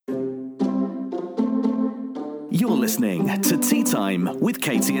You're listening to Tea Time with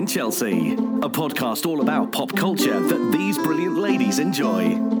Katie and Chelsea, a podcast all about pop culture that these brilliant ladies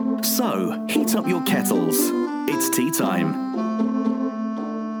enjoy. So, heat up your kettles. It's tea time.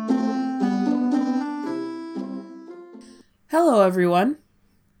 Hello, everyone.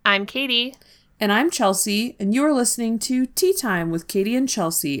 I'm Katie. And I'm Chelsea, and you are listening to Tea Time with Katie and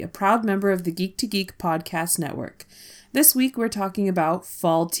Chelsea, a proud member of the Geek to Geek podcast network. This week, we're talking about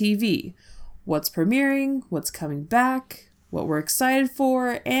fall TV. What's premiering, what's coming back, what we're excited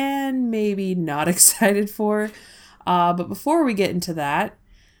for, and maybe not excited for. But before we get into that,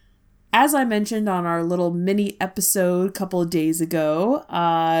 as I mentioned on our little mini episode a couple of days ago,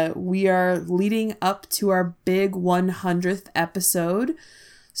 we are leading up to our big 100th episode.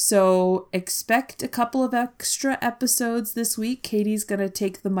 So expect a couple of extra episodes this week. Katie's going to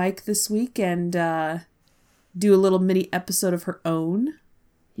take the mic this week and do a little mini episode of her own.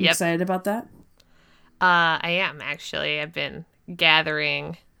 You excited about that? I am, actually. I've been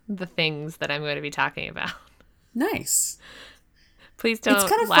gathering the things that I'm going to be talking about. Nice. Please don't it's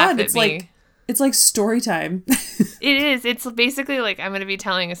kind of laugh fun. at me. It's like story time. It is. It's basically like I'm going to be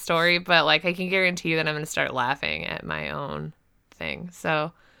telling a story, but like I can guarantee you that I'm going to start laughing at my own thing.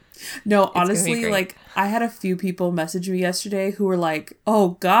 So no, honestly, like I had a few people message me yesterday who were like,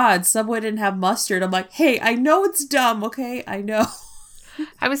 "Oh God, Subway didn't have mustard." I'm like, "Hey, I know it's dumb, okay? I know."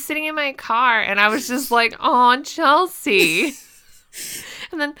 I was sitting in my car and I was just like, "Oh, Chelsea."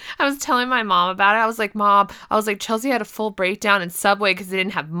 And then I was telling my mom about it. I was like, "Mom," Chelsea had a full breakdown in Subway because they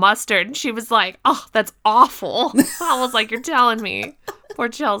didn't have mustard. And she was like, "Oh, that's awful." I was like, "You're telling me." Poor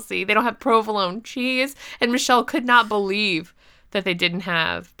Chelsea. They don't have provolone cheese. And Michelle could not believe that they didn't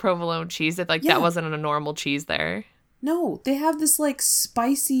have provolone cheese. That that wasn't a normal cheese there. No, they have this like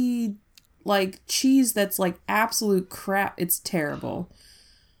spicy like cheese that's like absolute crap. It's terrible.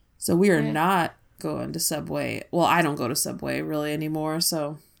 So we are not going to Subway. Well, I don't go to Subway really anymore,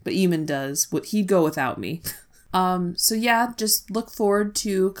 but Eamon does. He'd go without me. So yeah, just look forward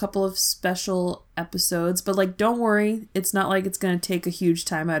to a couple of special episodes, but like don't worry, it's not like it's going to take a huge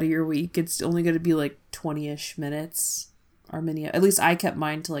time out of your week. It's only going to be like 20-ish minutes. Or many, at least I kept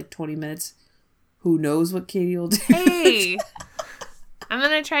mine to like 20 minutes. Who knows what Katie will do? Hey, I'm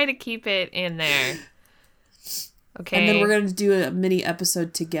going to try to keep it in there. Okay. And then we're going to do a mini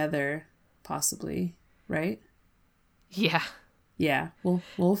episode together, possibly, right? Yeah. Yeah,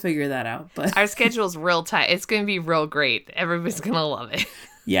 we'll figure that out. But our schedule's real tight. It's going to be real great. Everybody's going to love it.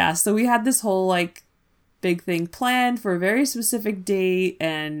 Yeah, so we had this whole like big thing planned for a very specific date,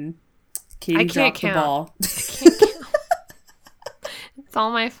 and Katie dropped the ball. I can't count. It's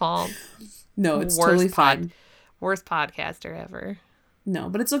all my fault. No, it's totally fine. Worst podcaster ever. No,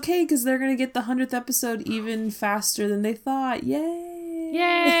 but it's okay because they're going to get the 100th episode even faster than they thought. Yay!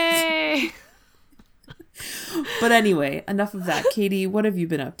 Yay! But anyway, enough of that. Katie, what have you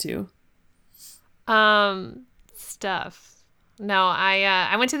been up to? Stuff. No,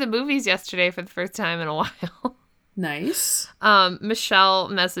 I went to the movies yesterday for the first time in a while. Nice. Michelle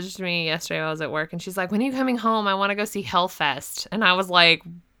messaged me yesterday while I was at work, and she's like, "When are you coming home? I want to go see Hellfest." And I was like,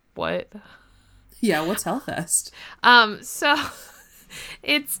 "What?" Yeah, what's Hellfest? So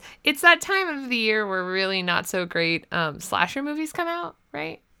it's that time of the year where really not so great slasher movies come out,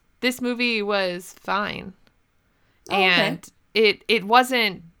 right? This movie was fine. Oh, and it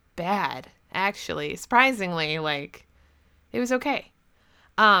wasn't bad, actually. Surprisingly, like it was okay.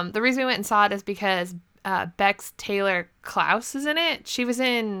 The reason we went and saw it is because Bex Taylor Klaus is in it. She was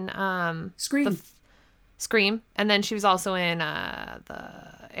in Scream. Scream, and then she was also in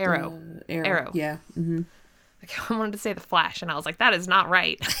the Arrow. Arrow. Yeah. Mm-hmm. I wanted to say The Flash, and I was like, that is not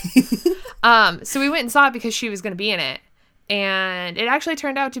right. So we went and saw it because she was going to be in it. And it actually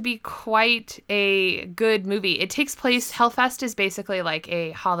turned out to be quite a good movie. It takes place, Hellfest is basically like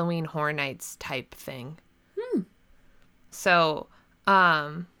a Halloween Horror Nights type thing. So,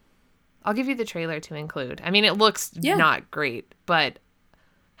 I'll give you the trailer to include. I mean, it looks not great, but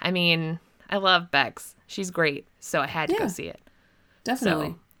I mean, I love Bex. She's great. So I had to go see it. Definitely.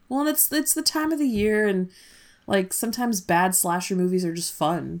 So, well, and it's the time of the year, and like sometimes bad slasher movies are just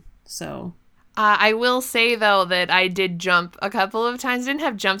fun. So I will say though that I did jump a couple of times. Didn't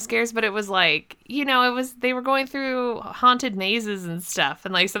have jump scares, but it was like, they were going through haunted mazes and stuff,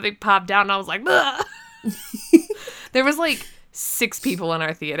 and like something popped out, and I was like, ugh. There was like 6 people in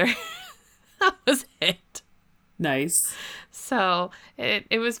our theater. That was it. Nice. So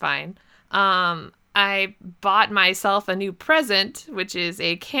it was fine. I bought myself a new present, which is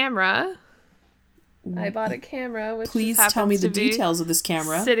a camera. I bought a camera, which please tell me the details of this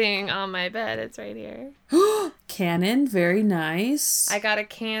camera. Sitting on my bed, it's right here. Canon, very nice. I got a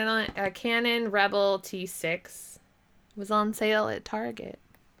Canon Rebel T6. It was on sale at Target.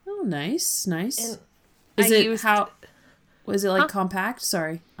 Oh, nice. And Was it like compact?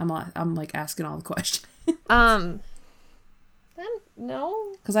 Sorry, I'm like asking all the questions.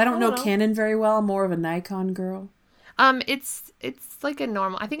 No. Because I don't know Canon very well. I'm more of a Nikon girl. It's like a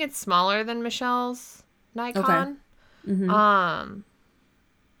normal. I think it's smaller than Michelle's Nikon. Okay. Mm-hmm.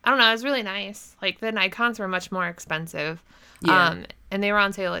 I don't know. It was really nice. Like the Nikons were much more expensive. Yeah. And they were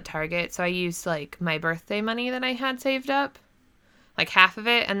on sale at Target, so I used like my birthday money that I had saved up, like half of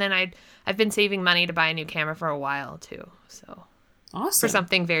it, and then I've been saving money to buy a new camera for a while too. So awesome. For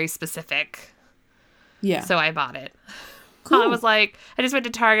something very specific. Yeah. So I bought it. Cool. I was like, I just went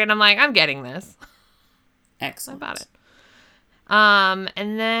to Target and I'm like, I'm getting this. Excellent. I bought it.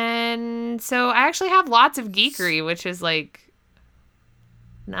 And then, so I actually have lots of geekery, which is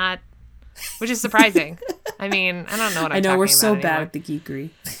surprising. I mean, I don't know what I'm talking about. I know we're so anymore. bad at the geekery.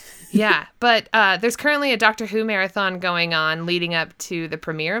 Yeah, but there's currently a Doctor Who marathon going on leading up to the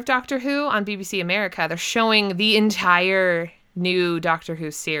premiere of Doctor Who on BBC America. They're showing the entire new Doctor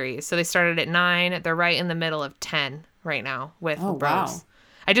Who series. So they started at 9. They're right in the middle of 10 right now with Rose. Wow.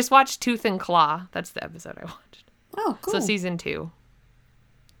 I just watched Tooth and Claw. That's the episode I watched. Oh, cool. So season 2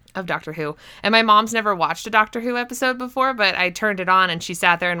 of Doctor Who. And my mom's never watched a Doctor Who episode before, but I turned it on and she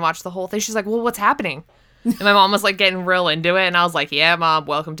sat there and watched the whole thing. She's like, well, what's happening? And my mom was like getting real into it. And I was like, yeah, Mom,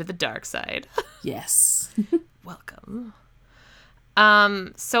 welcome to the dark side. Yes. Welcome.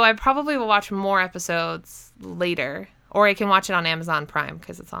 So I probably will watch more episodes later, or I can watch it on Amazon Prime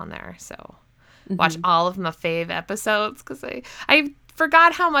because it's on there. So watch all of my fave episodes because I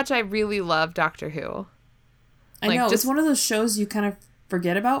forgot how much I really love Doctor Who. I know. It's one of those shows you kind of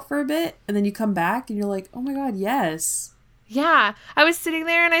forget about for a bit, and then you come back and you're like, oh my God, yes. Yeah. I was sitting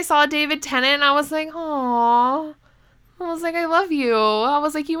there and I saw David Tennant and I was like, aww. I was like, I love you. I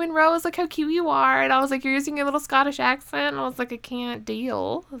was like, you and Rose, look how cute you are. And I was like, you're using your little Scottish accent. And I was like, I can't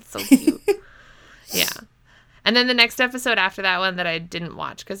deal. That's so cute. Yeah. And then the next episode after that one that I didn't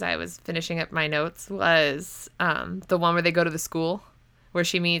watch because I was finishing up my notes was the one where they go to the school where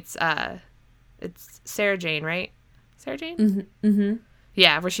she meets, it's Sarah Jane, right? Sarah Jane? Mm-hmm. Mm-hmm.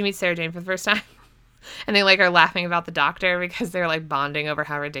 Yeah, where she meets Sarah Jane for the first time. And they are laughing about the doctor because they're bonding over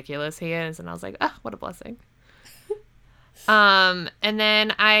how ridiculous he is. And I was like, oh, what a blessing. And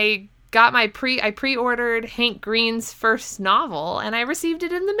then I got I pre-ordered Hank Green's first novel and I received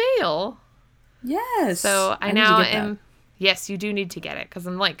it in the mail. Yes. So I now am, yes, you do need to get it because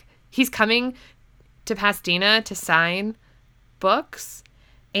I'm he's coming to Pasadena to sign books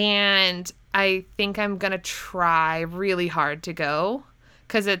and I think I'm going to try really hard to go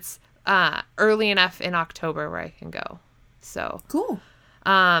because it's early enough in October where I can go. So cool.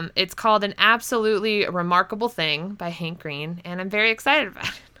 It's called An Absolutely Remarkable Thing by Hank Green, and I'm very excited about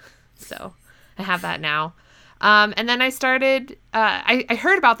it. So I have that now. And then I started, I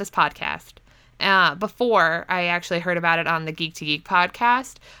heard about this podcast before I actually heard about it on the Geek to Geek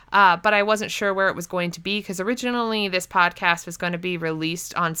podcast, but I wasn't sure where it was going to be because originally this podcast was going to be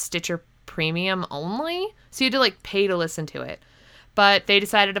released on Stitcher Premium only, so you had to pay to listen to it. But they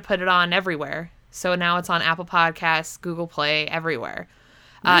decided to put it on everywhere. So now it's on Apple Podcasts, Google Play, everywhere.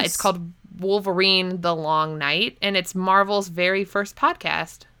 Nice. It's called Wolverine The Long Night, and it's Marvel's very first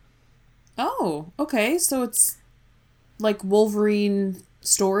podcast. Oh, okay. So it's like Wolverine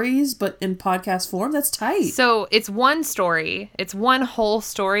stories, but in podcast form? That's tight. So it's one story. It's one whole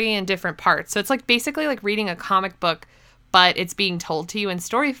story in different parts. So it's basically like reading a comic book, but it's being told to you in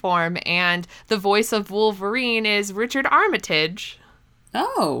story form, and the voice of Wolverine is Richard Armitage.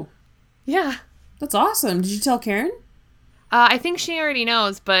 Oh. Yeah. That's awesome. Did you tell Karen? I think she already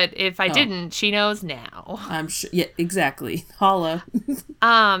knows, but if I didn't, she knows now. I'm sure. Yeah, exactly. Holla.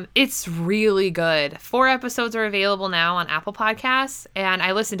 It's really good. 4 episodes are available now on Apple Podcasts, and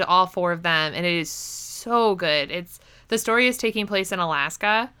I listened to all 4 of them, and it is so good. The story is taking place in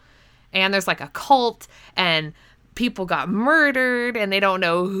Alaska, and there's a cult, and people got murdered, and they don't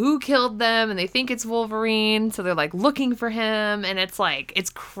know who killed them, and they think it's Wolverine, so they're looking for him, and it's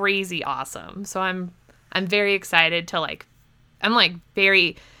crazy awesome. So I'm very excited to I'm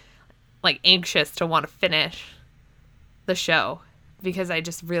very anxious to want to finish the show because I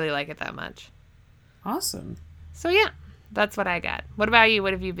just really like it that much. Awesome. So yeah, that's what I got. What about you?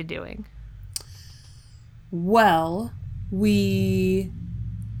 What have you been doing? Well, we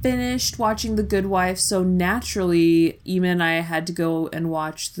finished watching The Good Wife, so naturally Ema and I had to go and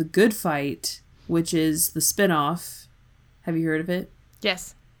watch The Good Fight, which is the spin-off. Have you heard of it?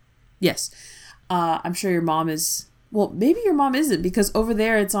 Yes. Yes. I'm sure your mom is... Well, maybe your mom isn't, because over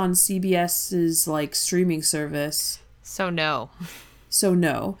there it's on CBS's, streaming service. So no. So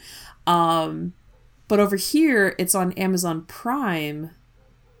no. But But over here, it's on Amazon Prime.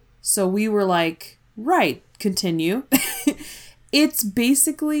 So we were like, right, continue. It's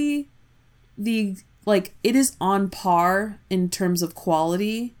basically it is on par in terms of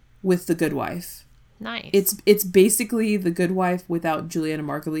quality with The Good Wife. Nice. It's basically The Good Wife without Juliana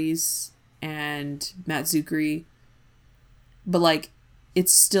Margulies and Matt Zuckery. But, like,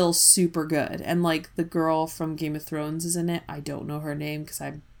 it's still super good. And, like, the girl from Game of Thrones is in it. I don't know her name because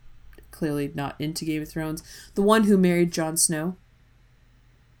I'm clearly not into Game of Thrones. The one who married Jon Snow.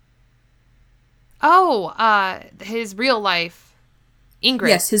 Oh, his real life Ingrid.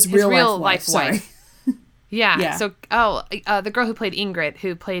 Yes, his real life wife. Sorry. Yeah. So, the girl who played Ingrid,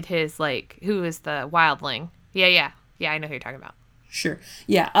 who played his, like, who is the wildling. Yeah. Yeah, I know who you're talking about. Sure.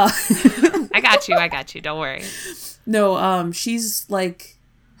 Yeah. I got you. Don't worry. No, she's, like,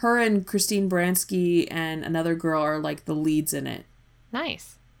 her and Christine Baranski and another girl are, like, the leads in it.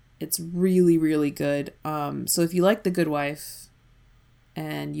 Nice. It's really, really good. So if you like The Good Wife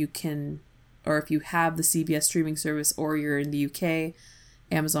and you can, or if you have the CBS streaming service or you're in the UK,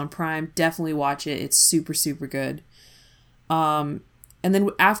 Amazon Prime, definitely watch it. It's super, super good. And then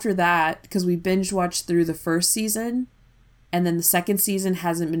after that, because we binge watched through the first season, and then the second season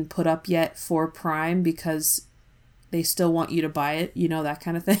hasn't been put up yet for Prime because they still want you to buy it, you know, that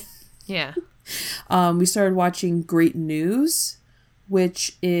kind of thing. Yeah. We started watching Great News,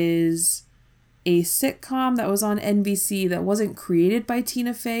 which is a sitcom that was on NBC that wasn't created by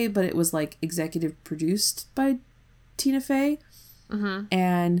Tina Fey, but it was like executive produced by Tina Fey. Mm-hmm.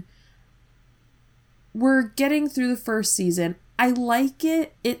 And we're getting through the first season. I like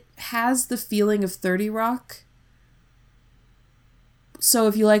it. It has the feeling of 30 Rock. So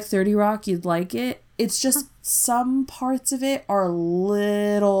if you like 30 Rock, you'd like it. It's just some parts of it are a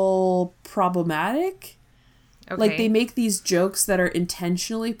little problematic. Okay. Like, they make these jokes that are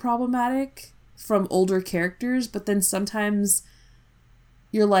intentionally problematic from older characters, but then sometimes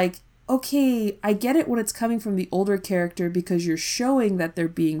you're like, okay, I get it when it's coming from the older character because you're showing that they're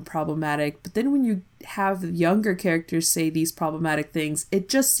being problematic, but then when you have younger characters say these problematic things, it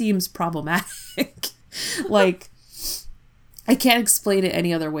just seems problematic. Like, I can't explain it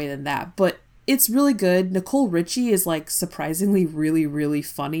any other way than that, but it's really good. Nicole Richie is, like, surprisingly really, really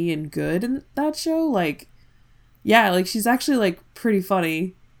funny and good in that show. Like, yeah, like, she's actually, like, pretty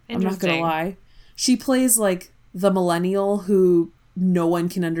funny. I'm not gonna lie. She plays, like, the millennial who no one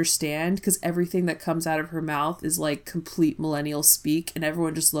can understand because everything that comes out of her mouth is, like, complete millennial speak, and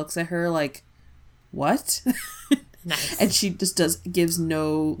everyone just looks at her like, what? Nice. And she just gives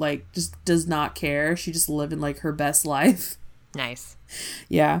no, like, just does not care. She just living, like, her best life. Nice.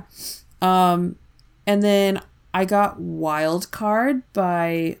 Yeah. And then I got Wild Card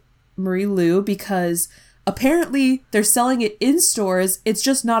by Marie Lu because apparently they're selling it in stores. It's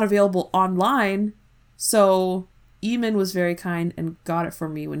just not available online. So Eamon was very kind and got it for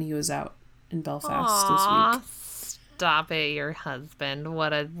me when he was out in Belfast this week. Stop it, your husband.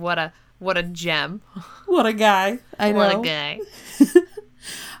 What a gem. What a guy. I know. What a guy.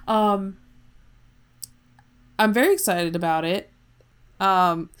 I'm very excited about it.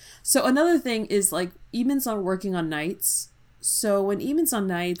 So another thing is, like, Eamon's not working on nights. So when Eamon's on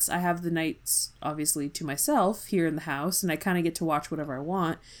nights, I have the nights, obviously, to myself here in the house, and I kind of get to watch whatever I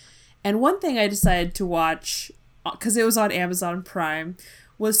want. And one thing I decided to watch, because it was on Amazon Prime,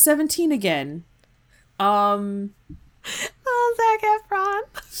 was 17 again. Oh, Zac Efron.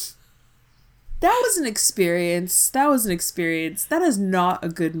 That was an experience. That is not a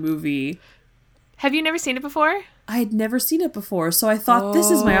good movie. Have you never seen it before? I had never seen it before, so I thought this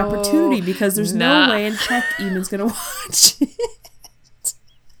is my opportunity because there's no way in heck Eamon's gonna watch it.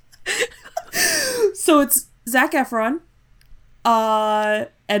 So it's Zac Efron,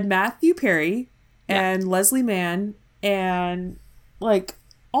 and Matthew Perry, and Leslie Mann, and, like,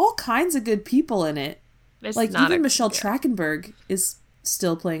 all kinds of good people in it. It's like, even Michelle Trachtenberg is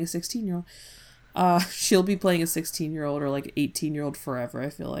still playing a 16-year-old. She'll be playing a 16-year-old or, like, 18-year-old forever, I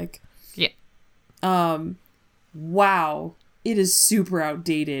feel like. Yeah. Wow. It is super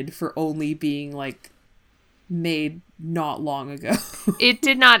outdated for only being, like, made not long ago. It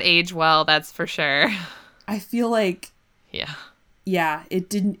did not age well, that's for sure. I feel like... Yeah, it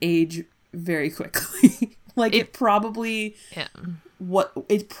didn't age very quickly. Like, it probably... Yeah.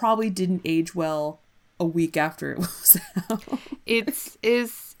 It probably didn't age well a week after it was out. It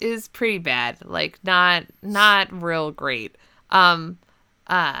is pretty bad. Like, not real great.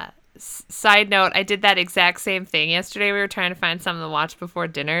 Side note, I did that exact same thing yesterday. We were trying to find something to watch before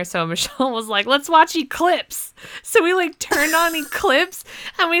dinner. So Michelle was like, let's watch Eclipse. So we like turned on Eclipse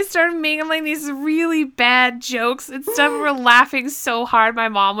and we started making like these really bad jokes and stuff. We were laughing so hard. My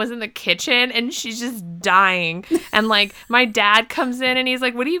mom was in the kitchen and she's just dying. And like my dad comes in and he's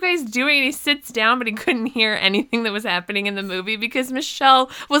like, what are you guys doing? And he sits down, but he couldn't hear anything that was happening in the movie because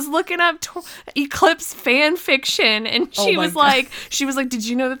Michelle was looking up Eclipse fan fiction. And she was like, did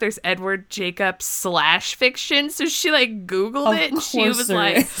you know that there's Edward Jacob / fiction? So she like Googled it and she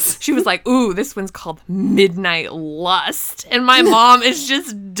was like, ooh, this one's called Midnight Lust. And my mom is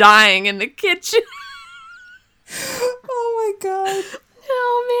just dying in the kitchen. Oh my God.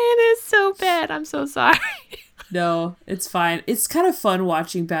 Oh man, it's so bad. I'm so sorry. No, it's fine. It's kind of fun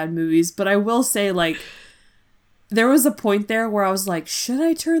watching bad movies, but I will say, like, there was a point there where I was like, should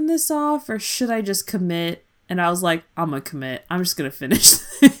I turn this off or should I just commit? And I was like, I'm going to commit. I'm just going to finish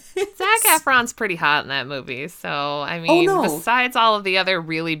this. Zac Efron's pretty hot in that movie. So, I mean, besides all of the other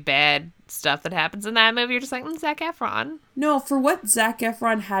really bad stuff that happens in that movie, you're just like, Zac Efron. No, for what Zac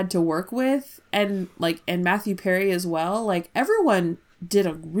Efron had to work with, and Matthew Perry as well, like, everyone did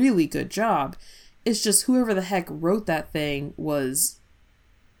a really good job. It's just whoever the heck wrote that thing was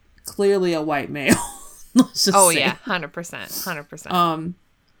clearly a white male. Yeah, 100%.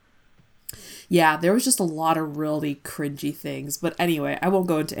 Yeah, there was just a lot of really cringy things. But anyway, I won't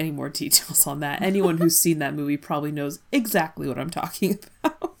go into any more details on that. Anyone who's seen that movie probably knows exactly what I'm talking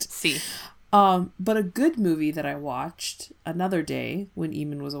about. See. But a good movie that I watched another day when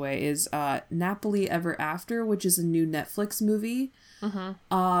Eamon was away is Nappily Ever After, which is a new Netflix movie.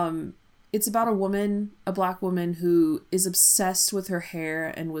 Mm-hmm. It's about a black woman who is obsessed with her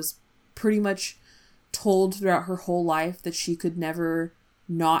hair and was pretty much told throughout her whole life that she could never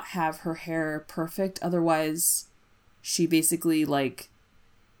not have her hair perfect, otherwise she basically like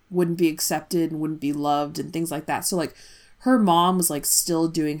wouldn't be accepted and wouldn't be loved and things like that. So like her mom was like still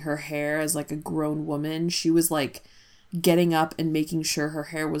doing her hair as like a grown woman. She was like getting up and making sure her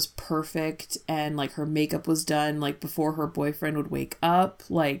hair was perfect and like her makeup was done like before her boyfriend would wake up.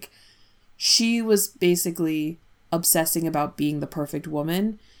 Like she was basically obsessing about being the perfect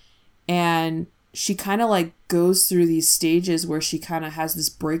woman, and she kind of like goes through these stages where she kind of has this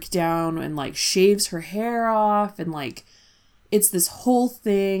breakdown and like shaves her hair off and like it's this whole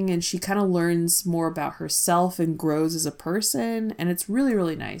thing, and she kind of learns more about herself and grows as a person, and it's really,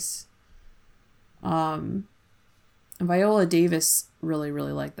 really nice. Viola Davis really,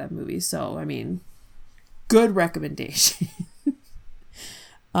 really liked that movie, so I mean, good recommendation.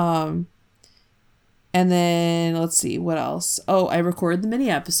 And then, let's see, what else? Oh, I recorded the mini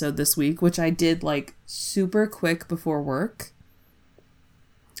episode this week, which I did, like, super quick before work.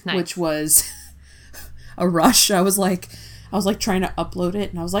 Nice. Which was a rush. I was trying to upload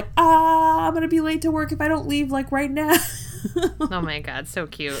it, and I was like, I'm gonna be late to work if I don't leave, like, right now. Oh my God, so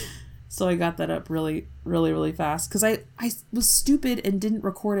cute. So I got that up really, really, really fast. Because I was stupid and didn't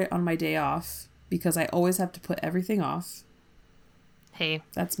record it on my day off. Because I always have to put everything off. Hey.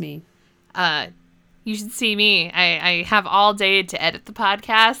 That's me. You should see me. I have all day to edit the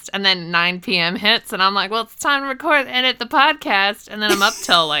podcast, and then 9 p.m. hits, and I'm like, well, it's time to record and edit the podcast, and then I'm up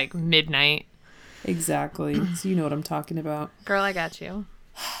till, like, midnight. Exactly. So you know what I'm talking about. Girl, I got you.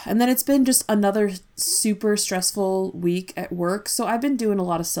 And then it's been just another super stressful week at work, so I've been doing a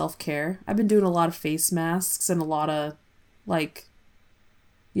lot of self-care. I've been doing a lot of face masks and a lot of, like,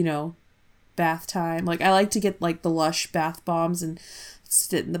 you know, bath time. Like, I like to get, like, the Lush bath bombs and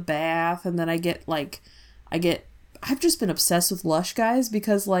sit in the bath, and then I've just been obsessed with Lush, guys,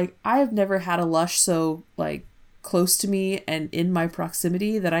 because like I have never had a Lush so like close to me and in my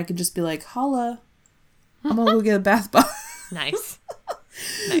proximity that I could just be like, holla, I'm gonna go get a bath bomb. Nice.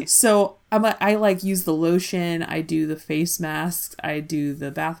 So I like use the lotion, I do the face masks, I do the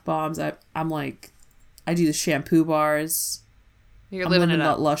bath bombs, I do the shampoo bars. You're living it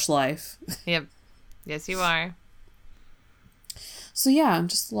up. Lush life. Yep. Yes, you are. So yeah,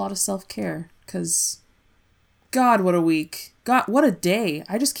 just a lot of self-care, because God, what a week. God, what a day.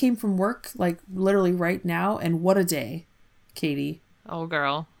 I just came from work, like, literally right now, and what a day, Katie. Oh,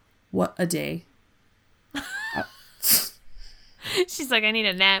 girl. What a day. She's like, I need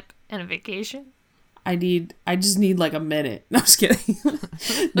a nap and a vacation. I just need, like, a minute. No, I'm just kidding.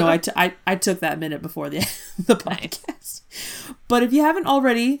 No, I took that minute before the podcast. Nice. But if you haven't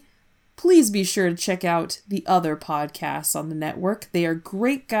already, please be sure to check out the other podcasts on the network. They are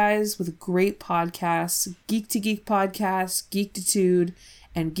great guys with great podcasts. Geek to Geek Podcast, Geektitude,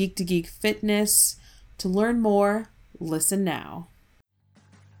 and Geek to Geek Fitness. To learn more, listen now.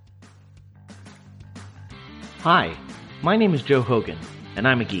 Hi, my name is Joe Hogan. and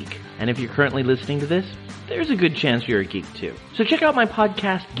I'm a geek. And if you're currently listening to this, there's a good chance you're a geek too. So check out my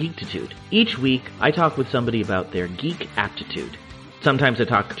podcast, Geektitude. Each week, I talk with somebody about their geek aptitude. Sometimes I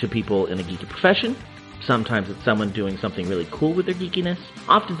talk to people in a geeky profession. Sometimes it's someone doing something really cool with their geekiness.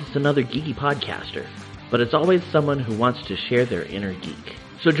 Often it's another geeky podcaster. But it's always someone who wants to share their inner geek.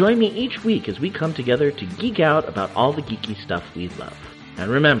 So join me each week as we come together to geek out about all the geeky stuff we love. And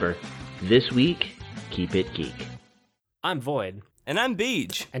remember, this week, keep it geek. I'm Void. And I'm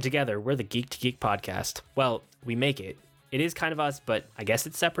Beej. And together, we're the Geek to Geek podcast. Well, we make it. It is kind of us, but I guess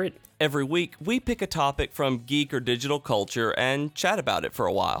it's separate. Every week, we pick a topic from geek or digital culture and chat about it for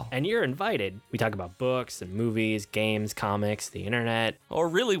a while. And you're invited. We talk about books and movies, games, comics, the internet. Or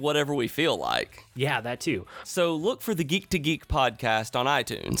really whatever we feel like. Yeah, that too. So look for the Geek to Geek podcast on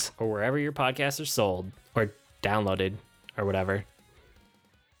iTunes. Or wherever your podcasts are sold. Or downloaded. Or whatever.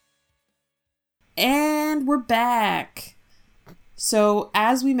 And we're back. So,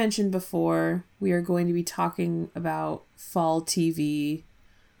 as we mentioned before, we are going to be talking about fall TV.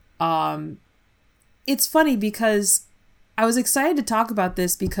 It's funny because I was excited to talk about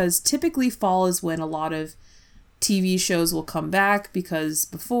this because typically fall is when a lot of TV shows will come back, because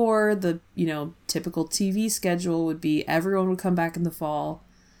before the, typical TV schedule would be everyone would come back in the fall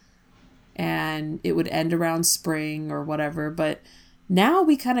and it would end around spring or whatever. But now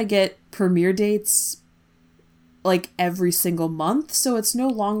we kind of get premiere dates like every single month, so it's no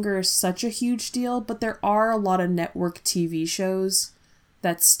longer such a huge deal, but there are a lot of network TV shows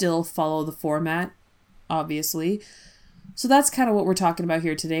that still follow the format, obviously. So that's kind of what we're talking about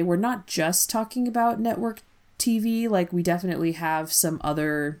here today. We're not just talking about network TV, like we definitely have some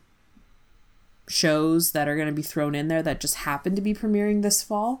other shows that are going to be thrown in there that just happen to be premiering this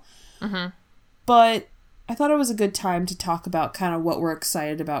fall. Mm-hmm. But I thought it was a good time to talk about kind of what we're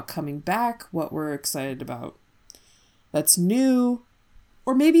excited about coming back, what we're excited about that's new,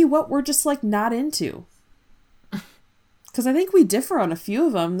 or maybe what we're just like not into. Because I think we differ on a few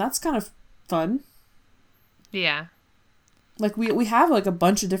of them. That's kind of fun. Yeah. Like we have like a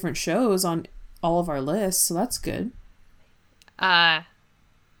bunch of different shows on all of our lists, so that's good. Yes.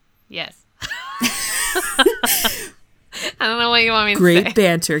 I don't know what you want me to say. Great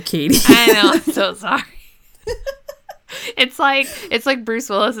banter, Katie. I know, I'm so sorry. It's like Bruce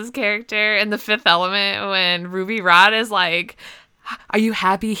Willis's character in The Fifth Element when Ruby Rhod is like, "Are you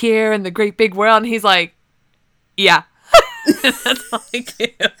happy here in the great big world?" And he's like, "Yeah." That's all I do.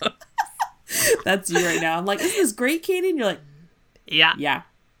 That's you right now. I'm like, "Isn't this great, Katie?" And you're like, Yeah. "Yeah."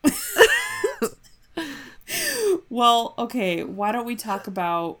 Well, okay. Why don't we talk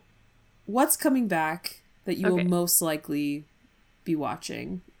about what's coming back that you will most likely be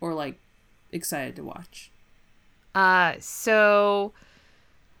watching or like excited to watch? So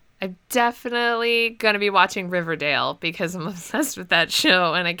I'm definitely gonna be watching Riverdale because I'm obsessed with that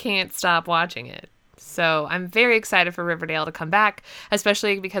show and I can't stop watching it. So I'm very excited for Riverdale to come back,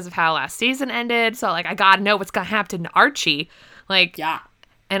 especially because of how last season ended. So like I gotta know what's gonna happen to Archie. Like, yeah.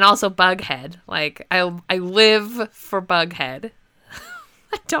 And also Bughead. Like I live for Bughead.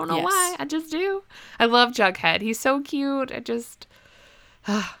 I don't know why. I just do. I love Jughead. He's so cute.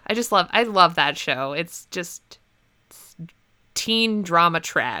 I love that show. It's just teen drama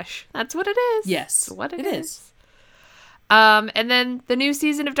trash. That's what it is. Yes, that's what it is. And then the new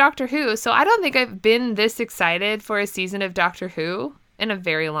season of Doctor Who. So I don't think I've been this excited for a season of Doctor Who in a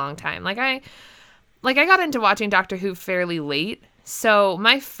very long time. Like I got into watching Doctor Who fairly late. So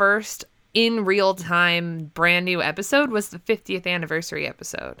my first in real time brand new episode was the 50th anniversary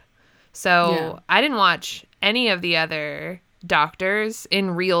episode. So I didn't watch any of the other Doctors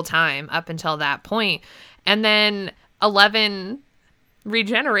in real time up until that point. And then 11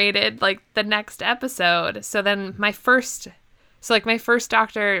 regenerated like the next episode. So then my first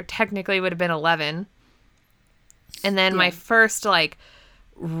Doctor technically would have been 11. And then my first like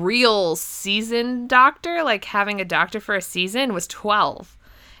real season Doctor, like having a Doctor for a season, was 12.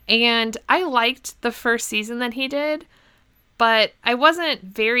 And I liked the first season that he did, but I wasn't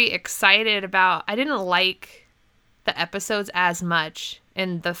very excited about, I didn't like the episodes as much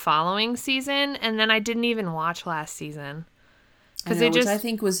in the following season, and then I didn't even watch last season. Which I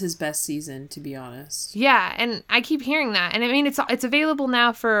think was his best season, to be honest. Yeah, and I keep hearing that. And I mean, it's available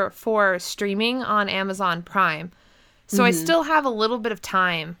now for streaming on Amazon Prime. So I still have a little bit of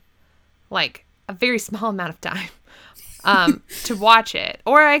time, like a very small amount of time, to watch it.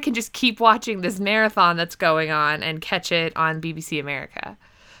 Or I can just keep watching this marathon that's going on and catch it on BBC America.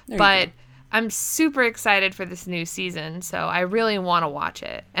 But I'm super excited for this new season, so I really want to watch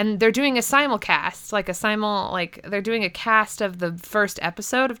it. And they're doing a simulcast, they're doing a cast of the first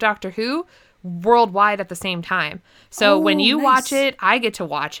episode of Doctor Who worldwide at the same time. So when you nice. watch it, I get to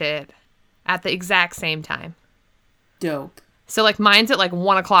watch it at the exact same time. Dope. So like mine's at like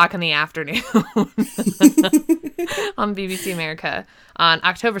 1 o'clock in the afternoon on BBC America on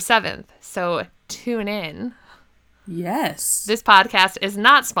October 7th. So tune in. Yes. This podcast is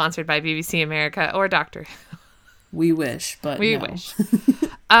not sponsored by BBC America or Doctor Who. We wish, but We no. wish.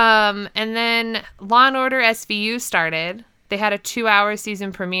 And then Law & Order SVU started. They had a 2-hour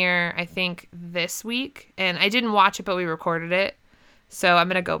season premiere, I think, this week. And I didn't watch it, but we recorded it. So I'm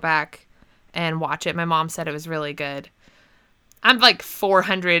going to go back and watch it. My mom said it was really good. I'm like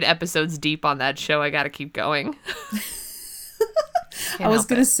 400 episodes deep on that show. I got to keep going. I was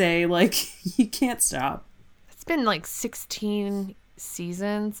going to say, like, you can't stop. It's been like 16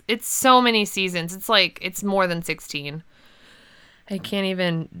 seasons. It's so many seasons. It's like, it's more than 16. I can't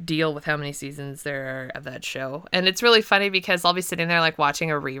even deal with how many seasons there are of that show. And it's really funny because I'll be sitting there like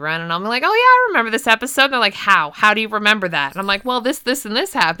watching a rerun and I'm like, oh yeah, I remember this episode. And they're like, how? How do you remember that? And I'm like, well, this, and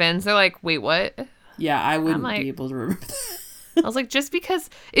this happens. They're like, wait, what? Yeah, I wouldn't like- be able to remember that. I was like, just because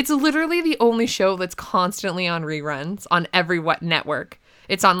it's literally the only show that's constantly on reruns on every network.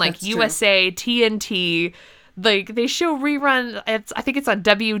 It's on like That's true. USA, TNT. Like they show rerun. I think it's on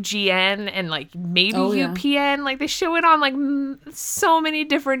WGN and like maybe Oh, yeah. UPN. Like they show it on like so many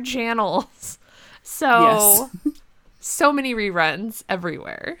different channels. So so many reruns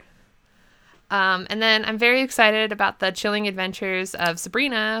everywhere. And then I'm very excited about the Chilling Adventures of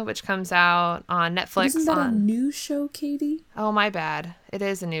Sabrina, which comes out on Netflix. Isn't that a new show, Katie? Oh, my bad. It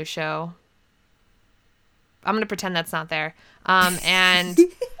is a new show. I'm going to pretend that's not there. And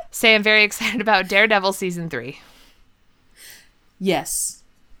say I'm very excited about Daredevil Season 3. Yes.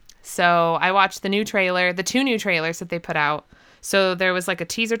 So I watched the new trailer, the 2 new trailers that they put out. So there was like a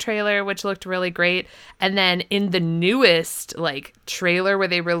teaser trailer, which looked really great. And then in the newest like trailer where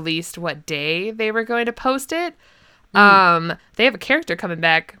they released what day they were going to post it, they have a character coming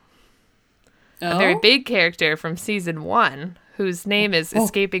back. A very big character from season 1, whose name is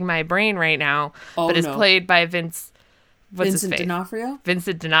escaping my brain right now, but is played by Vincent D'Onofrio?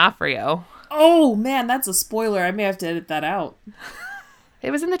 Vincent D'Onofrio. Oh, man, that's a spoiler. I may have to edit that out.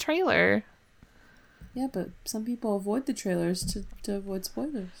 It was in the trailer. Yeah, but some people avoid the trailers to avoid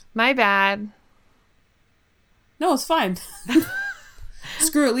spoilers. My bad. No, it's fine.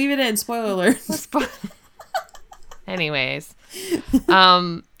 Screw it, leave it in. Spoiler alert. Anyways.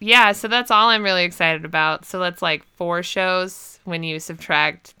 Yeah, so that's all I'm really excited about. So that's like 4 shows when you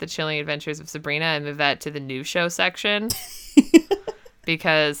subtract the Chilling Adventures of Sabrina and move that to the new show section.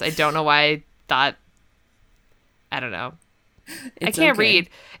 Because I don't know why I thought, I don't know. I can't read.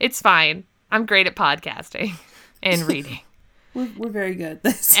 It's fine. I'm great at podcasting and reading. We're very good at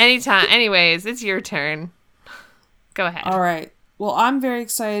this. Anytime. Anyways, it's your turn. Go ahead. All right. Well, I'm very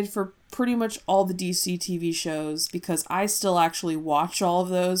excited for pretty much all the DC TV shows because I still actually watch all of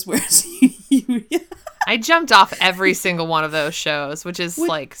those, whereas you I jumped off every single one of those shows, which is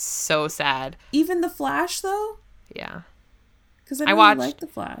like so sad. even The Flash, though? Yeah. Because I I really watched- like The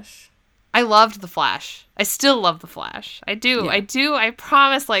Flash. I loved The Flash. I still love The Flash. I do. Yeah. I do. I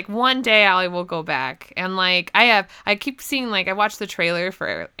promise like one day I will go back. And like I keep seeing like I watched the trailer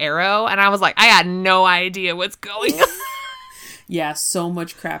for Arrow and I was like, I got no idea what's going on. Yeah, so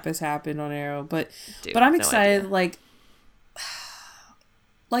much crap has happened on Arrow, but Dude, I'm no excited. idea.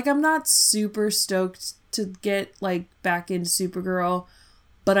 Like I'm not super stoked to get like back into Supergirl,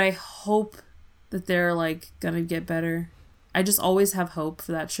 but I hope that they're like gonna get better. I just always have hope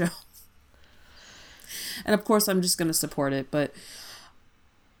for that show, and of course I'm just gonna support it. But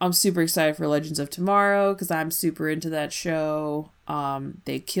I'm super excited for Legends of Tomorrow because I'm super into that show.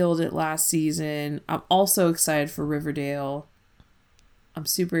 They killed it last season. I'm also excited for Riverdale. I'm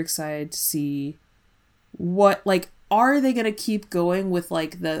super excited to see what, like, are they going to keep going with,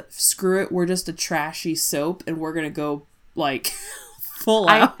 like, the screw it, we're just a trashy soap and we're going to go, like, full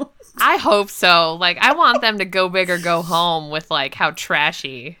out? I hope so. Like I want them to go big or go home with like how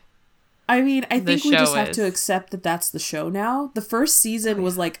trashy. I mean, I think we show just have is. to accept that that's the show now. The first season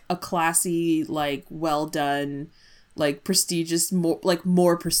was, like, a classy, like, well done, like, prestigious,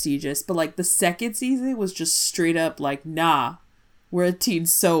 more prestigious. But, like, the second season was just straight up, like, nah, we're a teen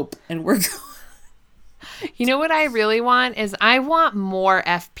soap and we're going. You know what I really want is I want more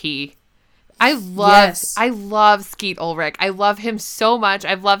FP. I love Skeet Ulrich. I love him so much.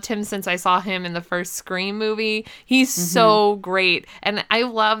 I've loved him since I saw him in the first Scream movie. He's so great. And I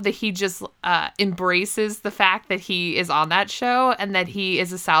love that he just embraces the fact that he is on that show and that he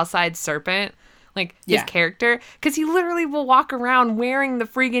is a Southside Serpent. Like, his character. Because he literally will walk around wearing the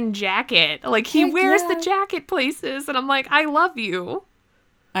friggin' jacket. Like, he Heck wears yeah. the jacket places. And I'm like, I love you.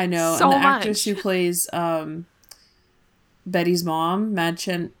 I know. So and the much. actress who plays Betty's mom,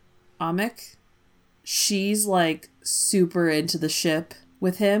 Madchen Amick, she's like super into the ship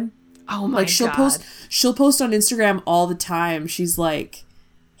with him. Oh my Like she'll God. she'll post on Instagram all the time. She's like,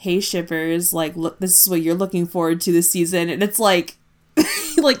 "Hey shippers, like look, this is what you're looking forward to this season." And it's like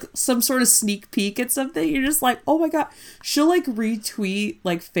like some sort of sneak peek at something. You're just like, "Oh my God." She'll like retweet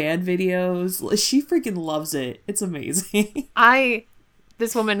like fan videos. She freaking loves it. It's amazing.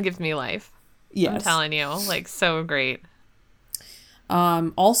 This woman gives me life. Yes. I'm telling you, like, so great.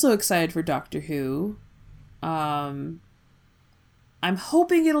 Also excited for Doctor Who. I'm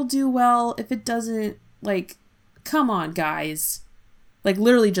hoping it'll do well. If it doesn't, like, come on, guys. Like,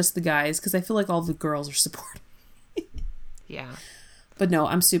 literally just the guys, because I feel like all the girls are supporting. Yeah. But no,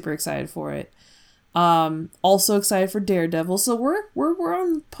 I'm super excited for it. Also excited for Daredevil. So we're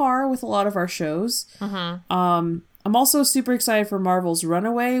on par with a lot of our shows. I'm also super excited for Marvel's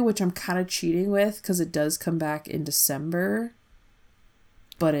Runaway, which I'm kind of cheating with because it does come back in December.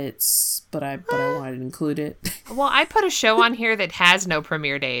 But I wanted to include it. Well, I put a show on here that has no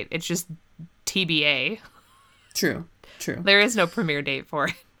premiere date. It's just TBA. True. There is no premiere date for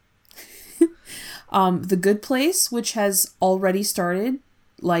it. The Good Place, which has already started,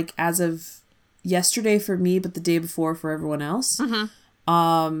 like as of yesterday for me, but the day before for everyone else.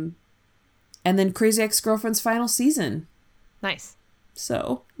 And then Crazy Ex-Girlfriend's final season. Nice.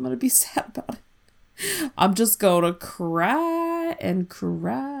 So I'm gonna be sad about it. I'm just gonna cry and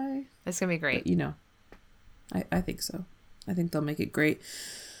cry. It's gonna be great. But, you know, I think so. I think they'll make it great.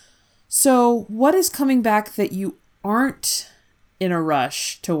 So what is coming back that you aren't in a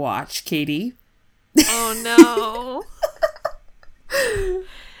rush to watch, Katie? Oh no.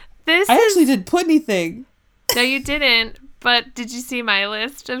 I actually didn't put anything. No, you didn't. But did you see my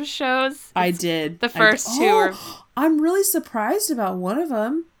list of shows? I did. The first two are... I'm really surprised about one of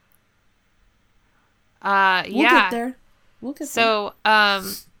them. Yeah. We'll get there. So,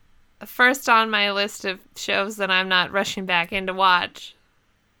 first on my list of shows that I'm not rushing back in to watch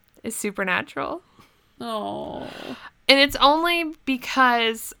is Supernatural. Oh. And it's only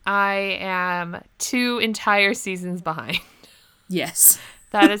because I am 2 entire seasons behind. Yes.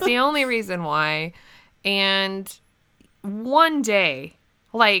 That is the only reason why. And one day,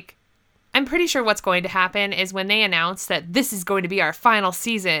 like, I'm pretty sure what's going to happen is when they announce that this is going to be our final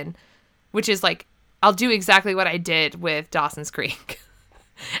season, which is like, I'll do exactly what I did with Dawson's Creek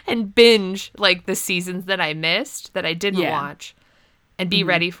and binge like the seasons that I missed, that I didn't watch, and be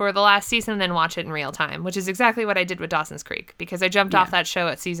ready for the last season and then watch it in real time, which is exactly what I did with Dawson's Creek, because I jumped off that show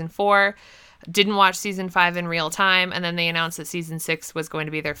at season 4, didn't watch season 5 in real time, and then they announced that season 6 was going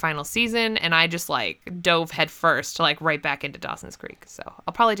to be their final season, and I just like dove head first like right back into Dawson's Creek. So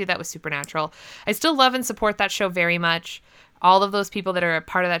I'll probably do that with Supernatural. I still love and support that show very much. All of those people that are a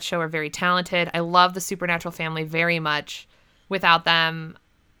part of that show are very talented. I love the Supernatural family very much. Without them,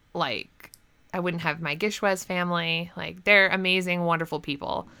 like, I wouldn't have my Gishwez family. Like, they're amazing, wonderful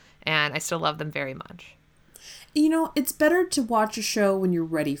people, and I still love them very much. You know, it's better to watch a show when you're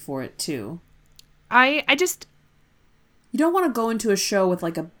ready for it too. I just... You don't want to go into a show with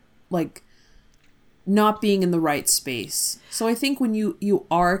like not being in the right space. So I think when you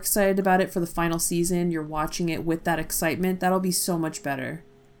are excited about it for the final season, you're watching it with that excitement, that'll be so much better.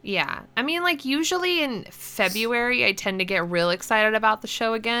 Yeah. I mean, like, usually in February, I tend to get real excited about the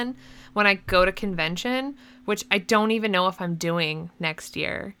show again when I go to convention, which I don't even know if I'm doing next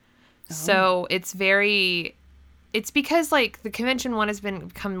year. Oh. So it's because, like, the convention one has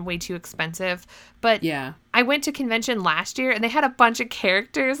become way too expensive. But yeah, I went to convention last year, and they had a bunch of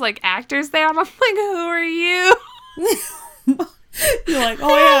characters, like, actors there. And I'm like, who are you? You're like, oh,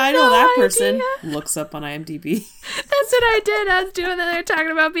 yeah, I know that person. Looks up on IMDb. That's what I did. I was doing that. They were talking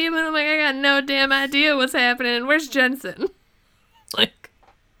about people, and I'm like, I got no damn idea what's happening. Where's Jensen? Like,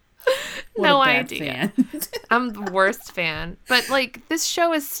 no idea. I'm the worst fan. But, like, this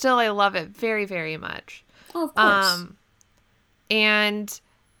show is still, I love it very, very much. Oh, of course. And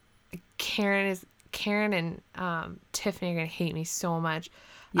Karen and Tiffany are gonna hate me so much.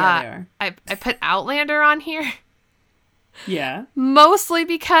 Yeah, they are. I put Outlander on here. Yeah. Mostly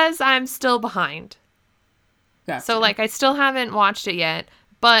because I'm still behind. Gotcha. So, like, I still haven't watched it yet.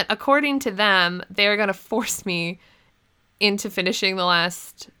 But according to them, they're gonna force me into finishing the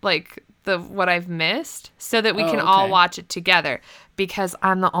last, like, what I've missed, so that we can all watch it together. Because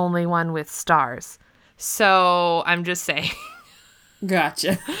I'm the only one with stars. So I'm just saying.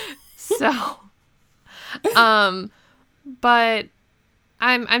 Gotcha. So, but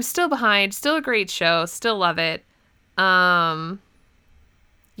I'm still behind. Still a great show. Still love it. Yeah,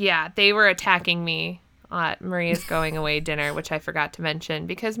 they were attacking me at Maria's going away dinner, which I forgot to mention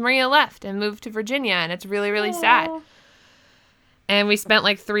because Maria left and moved to Virginia, and it's really, really sad. And we spent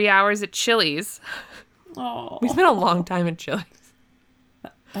like 3 hours at Chili's. Oh, We spent a long time at Chili's.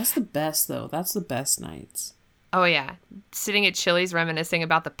 that's the best though. That's the best nights. Oh yeah, sitting at Chili's reminiscing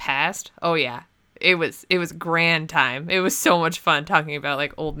about the past. Oh yeah, it was grand time. It was so much fun talking about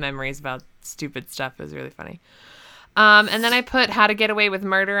like old memories about stupid stuff. It was really funny. And then I put How to Get Away with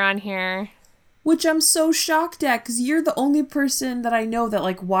Murder on here. Which I'm so shocked at because you're the only person that I know that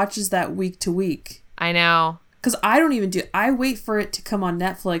like watches that week to week. I know. Because I don't even do. I wait for it to come on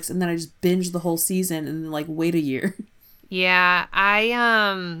Netflix and then I just binge the whole season and then like wait a year. Yeah,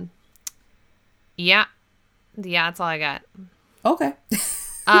 yeah, that's all I got. Okay.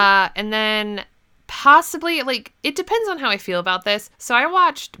 And then possibly like it depends on how I feel about this. So I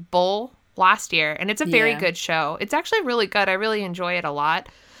watched Bull last year, and it's a very Yeah. good show. It's actually really good. I really enjoy it a lot.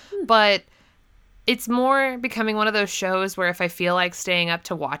 But it's more becoming one of those shows where if I feel like staying up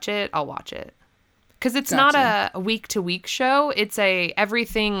to watch it, I'll watch it. Because it's not Gotcha. a week-to-week show. It's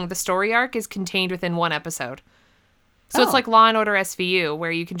everything, the story arc is contained within one episode. So it's Oh. like Law and Order SVU, where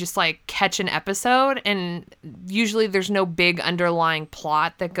you can just like catch an episode, and usually there's no big underlying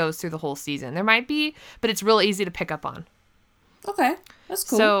plot that goes through the whole season. There might be, but it's real easy to pick up on. Okay. That's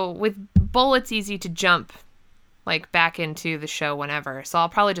cool. So with Bull, it's easy to jump like back into the show whenever. So I'll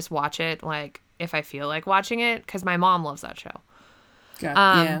probably just watch it like if I feel like watching it, because my mom loves that show.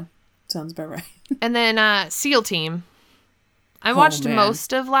 yeah. Sounds about right. And then SEAL Team. I watched man.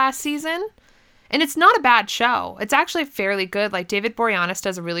 most of last season, and it's not a bad show. It's actually fairly good. Like David Boreanaz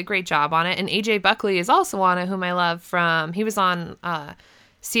does a really great job on it, and AJ Buckley is also on it, whom I love from. He was on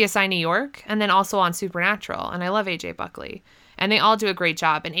CSI New York, and then also on Supernatural, and I love AJ Buckley. And they all do a great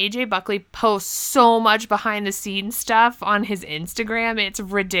job. And AJ Buckley posts so much behind the scenes stuff on his Instagram. It's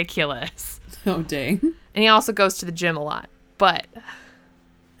ridiculous. Oh, dang. And he also goes to the gym a lot. But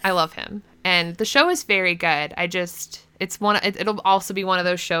I love him. And the show is very good. It'll also be one of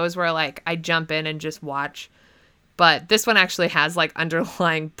those shows where like I jump in and just watch. But this one actually has like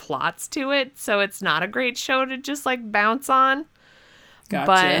underlying plots to it. So it's not a great show to just like bounce on.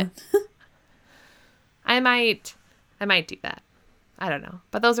 Gotcha. But I might do that. I don't know.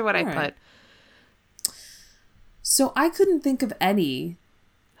 But those are what I All right. put. So I couldn't think of any.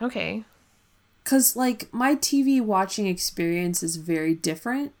 Okay. Because, like, my TV watching experience is very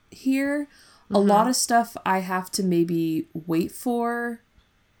different here. A lot of stuff I have to maybe wait for.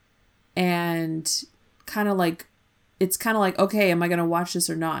 And kind of like, it's kind of like, okay, am I going to watch this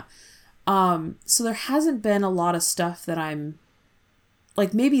or not? So there hasn't been a lot of stuff that I'm,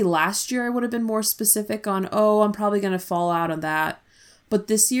 like, maybe last year I would have been more specific on, oh, I'm probably going to fall out on that. But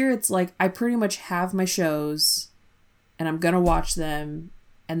this year it's like, I pretty much have my shows and I'm going to watch them.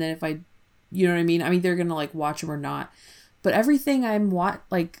 And then if you know what I mean? I mean, they're going to like watch them or not. But everything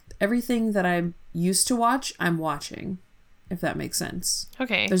everything that I'm used to watch, I'm watching, if that makes sense.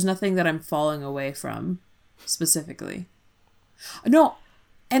 Okay. There's nothing that I'm falling away from specifically. No,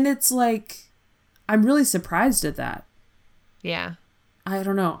 and it's like, I'm really surprised at that. Yeah. I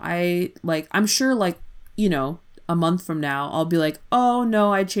don't know. I'm sure like, you know, a month from now, I'll be like, oh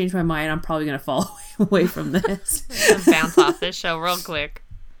no, I changed my mind. I'm probably going to fall away from this. Bounce off this show real quick.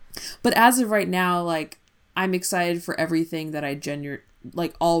 But as of right now, like, I'm excited for everything that I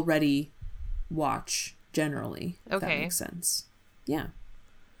already watch generally. If that Okay. makes sense. Yeah.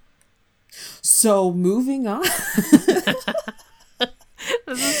 So moving on. This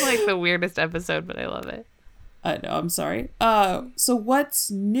is like the weirdest episode, but I love it. I know, I'm sorry. So what's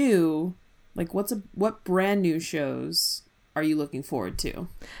new? Like, what brand new shows are you looking forward to?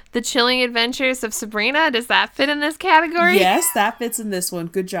 The Chilling Adventures of Sabrina. Does that fit in this category? Yes, that fits in this one.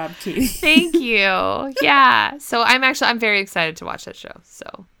 Good job, Katie. Thank you. Yeah. So I'm very excited to watch that show.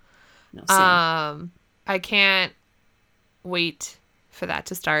 So No, same. I can't wait for that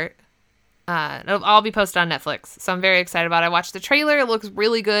to start. It'll all be posted on Netflix. So I'm very excited about it. I watched the trailer. It looks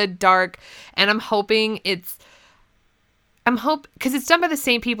really good, dark, and I'm hoping because it's done by the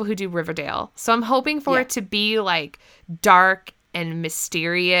same people who do Riverdale. So I'm hoping for Yeah. it to be like dark and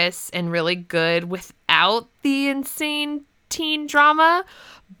mysterious and really good without the insane teen drama.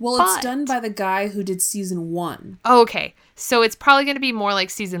 Well, but- it's done by the guy who did season 1, Okay. So it's probably going to be more like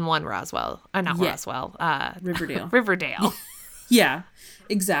season 1 Roswell. Not Yeah. Roswell. Riverdale. Riverdale. Yeah,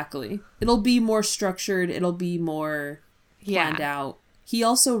 exactly. It'll be more structured. It'll be more planned Yeah. out. He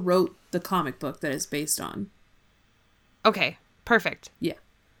also wrote the comic book that it's based on. Okay. Perfect. Yeah.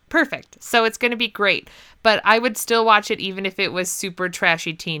 Perfect. So it's going to be great. But I would still watch it even if it was super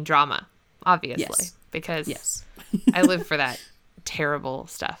trashy teen drama, obviously. Yes. Because Yes. I live for that terrible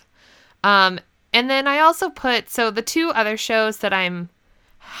stuff. And And then I also put, so the two other shows that I'm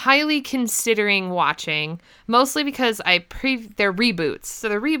highly considering watching, mostly because they're reboots. So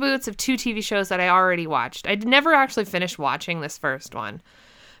they're reboots of two TV shows that I already watched. I never actually finished watching this first one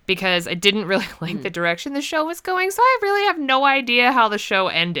because I didn't really like the direction the show was going. So I really have no idea how the show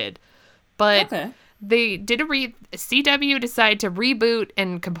ended. But they did CW decided to reboot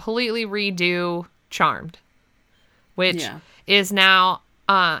and completely redo Charmed, which is now,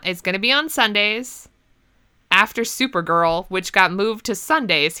 it's going to be on Sundays after Supergirl, which got moved to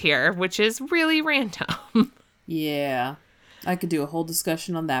Sundays here, which is really random. Yeah. I could do a whole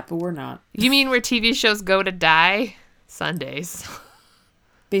discussion on that, but we're not. You mean where TV shows go to die? Sundays.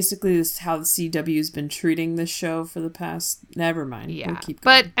 Basically, this is how the CW's been treating this show for the past... Never mind. Yeah. We'll keep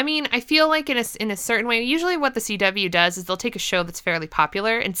going. But, I mean, I feel like in a certain way, usually what the CW does is they'll take a show that's fairly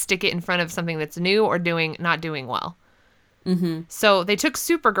popular and stick it in front of something that's new or not doing well. Mm-hmm. So they took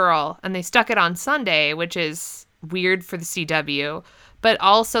Supergirl and they stuck it on Sunday, which is weird for the CW. But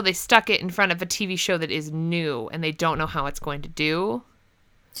also they stuck it in front of a TV show that is new and they don't know how it's going to do.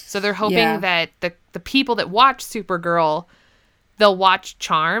 So they're hoping that the people that watch Supergirl, they'll watch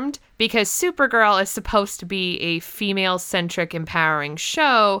Charmed, because Supergirl is supposed to be a female-centric empowering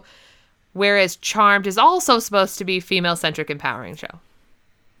show, whereas Charmed is also supposed to be a female-centric empowering show.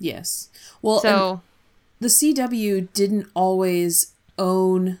 Yes. Well, so the CW didn't always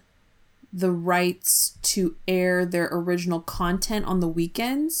own the rights to air their original content on the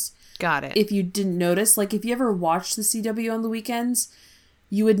weekends. Got it. If you didn't notice, like if you ever watched the CW on the weekends,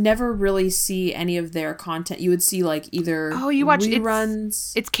 you would never really see any of their content. You would see like either you watch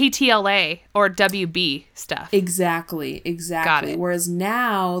reruns. It's KTLA or WB stuff. Exactly. Got it. Whereas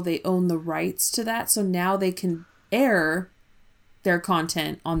now they own the rights to that, so now they can air their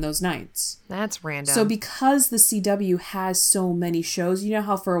content on those nights. That's random. So because the CW has so many shows, you know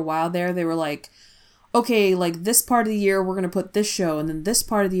how for a while there they were like, okay, like this part of the year we're going to put this show, and then this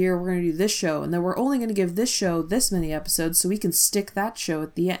part of the year we're going to do this show, and then we're only going to give this show this many episodes so we can stick that show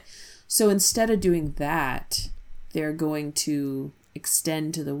at the end. So instead of doing that, they're going to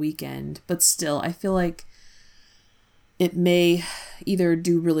extend to the weekend. But still, I feel like it may either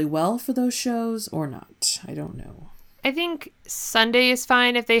do really well for those shows or not. I don't know. I think Sunday is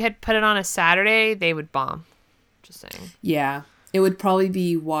fine. If they had put it on a Saturday, they would bomb. Just saying. Yeah. It would probably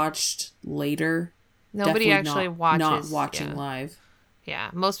be watched later. Nobody Definitely actually watches. Not watching live. Yeah.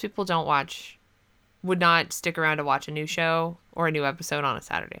 Most people would not stick around to watch a new show or a new episode on a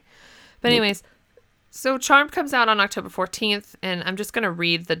Saturday. But anyways, so Charmed comes out on October 14th, and I'm just going to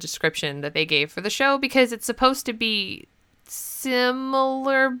read the description that they gave for the show because it's supposed to be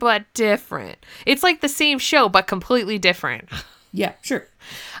similar but different. It's like the same show but completely different. Yeah, sure.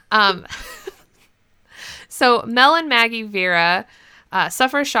 So Mel and Maggie Vera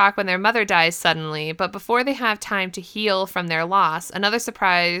suffer a shock when their mother dies suddenly, but before they have time to heal from their loss, another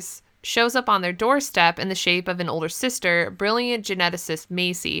surprise shows up on their doorstep in the shape of an older sister, brilliant geneticist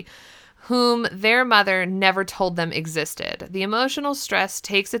Macy, whom their mother never told them existed. The emotional stress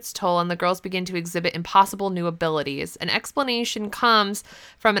takes its toll, and the girls begin to exhibit impossible new abilities. An explanation comes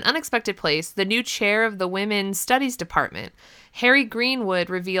from an unexpected place, the new chair of the Women's Studies Department. Harry Greenwood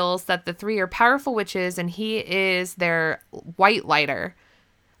reveals that the three are powerful witches, and he is their white lighter,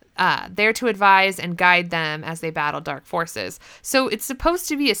 there to advise and guide them as they battle dark forces. So it's supposed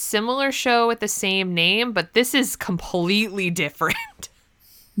to be a similar show with the same name, but this is completely different.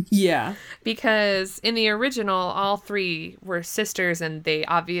 Yeah. Because in the original, all three were sisters and they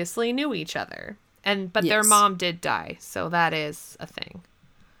obviously knew each other. But their mom did die, so that is a thing.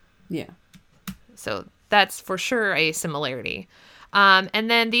 Yeah. So that's for sure a similarity.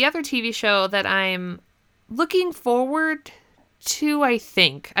 And then the other TV show that I'm looking forward to, I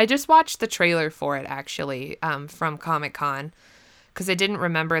think. I just watched the trailer for it, actually, from Comic-Con, because I didn't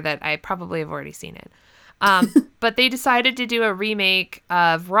remember that I probably have already seen it. But they decided to do a remake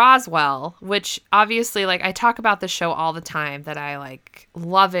of Roswell, which obviously, like, I talk about the show all the time that I, like,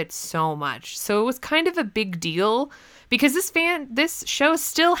 love it so much. So it was kind of a big deal because this show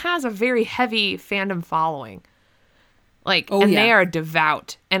still has a very heavy fandom following. Like, they are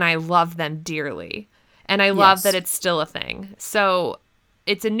devout, and I love them dearly. And I love that it's still a thing. So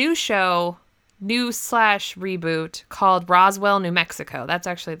it's a new show, new/reboot called Roswell, New Mexico. That's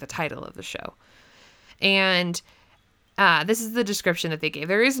actually the title of the show. And this is the description that they gave.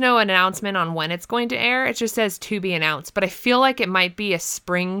 There is no announcement on when it's going to air. It just says to be announced. But I feel like it might be a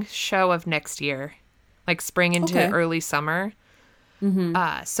spring show of next year. Like spring into early summer.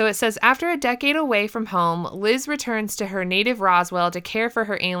 So it says, after a decade away from home, Liz returns to her native Roswell to care for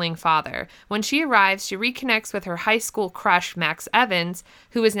her ailing father. When she arrives, she reconnects with her high school crush, Max Evans,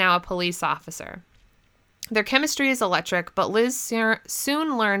 who is now a police officer. Their chemistry is electric, but Liz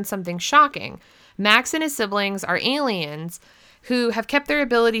soon learns something shocking. Max and his siblings are aliens who have kept their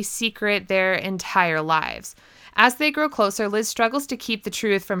abilities secret their entire lives. As they grow closer, Liz struggles to keep the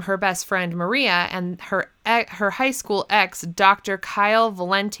truth from her best friend, Maria, and her high school ex, Dr. Kyle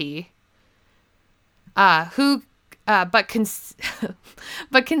Valenti, but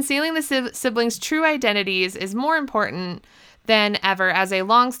concealing the siblings' true identities is more important than ever, as a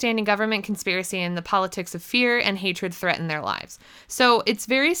long-standing government conspiracy and the politics of fear and hatred threaten their lives. So it's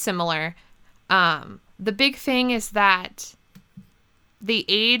very similar. The big thing is that the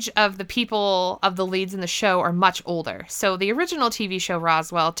age of the people, of the leads in the show, are much older. So the original TV show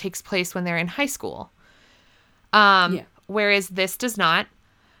Roswell takes place when they're in high school. Whereas this does not.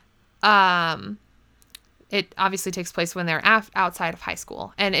 It obviously takes place when they're outside of high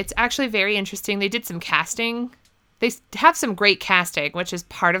school. And it's actually very interesting. They did some casting. They have some great casting, which is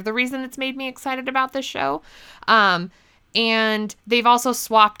part of the reason it's made me excited about this show. And they've also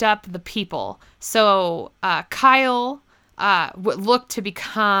swapped up the people. So Kyle would look to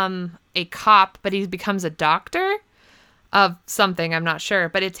become a cop, but he becomes a doctor of something, I'm not sure.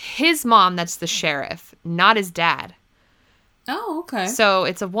 But it's his mom that's the sheriff, not his dad. Oh, okay. So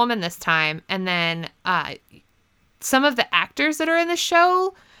it's a woman this time. And then some of the actors that are in the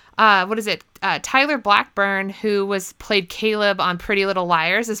show, Tyler Blackburn, who played Caleb on Pretty Little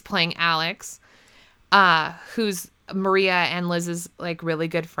Liars, is playing Alex, who's Maria and Liz's like really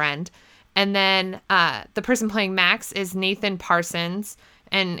good friend. And then the person playing Max is Nathan Parsons,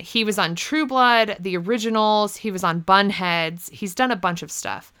 and he was on True Blood, The Originals. He was on Bunheads. He's done a bunch of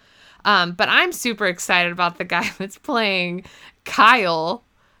stuff. But I'm super excited about the guy that's playing Kyle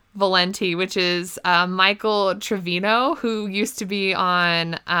Valenti, which is Michael Trevino, who used to be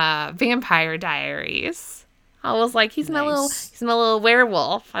on Vampire Diaries. I was like, he's my little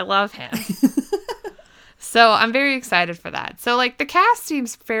werewolf. I love him. So I'm very excited for that. So like the cast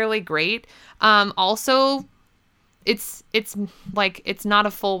seems fairly great. Also, it's like it's not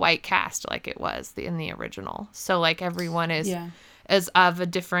a full white cast like it was in the original. So like everyone is of a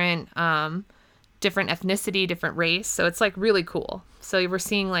different ethnicity, different race. So it's like really cool. So we're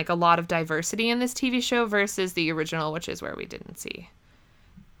seeing like a lot of diversity in this TV show versus the original, which is where we didn't see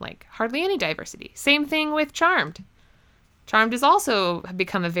like hardly any diversity. Same thing with Charmed. Charmed has also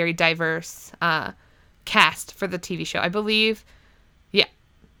become a very diverse cast for the TV show, I believe. Yeah,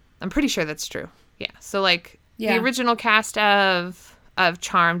 I'm pretty sure that's true. Yeah, so like the original cast of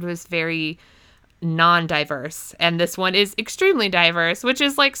Charmed was very non-diverse, and this one is extremely diverse, which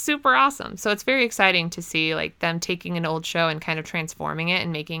is like super awesome. So it's very exciting to see like them taking an old show and kind of transforming it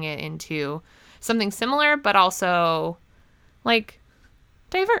and making it into something similar, but also like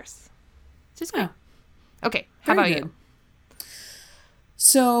diverse. Just great. Okay, how about you?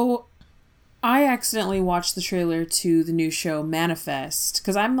 So I accidentally watched the trailer to the new show Manifest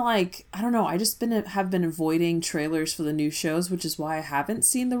because I'm like, I don't know, I just have been avoiding trailers for the new shows, which is why I haven't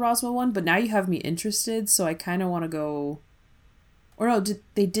seen the Roswell one, but now you have me interested, so I kind of want to go. Or no,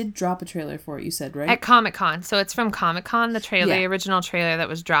 they did drop a trailer for it, you said, right? At Comic-Con. So it's from Comic-Con. The original trailer that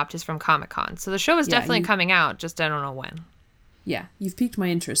was dropped is from Comic-Con. So the show is definitely coming out, just I don't know when. Yeah, you've piqued my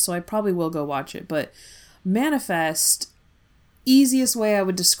interest, so I probably will go watch it. But Manifest, easiest way I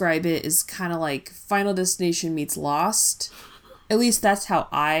would describe it is kind of like Final Destination meets Lost. At least that's how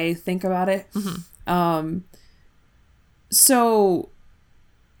I think about it. Mm-hmm. So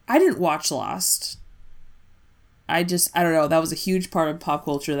I didn't watch Lost. I don't know, that was a huge part of pop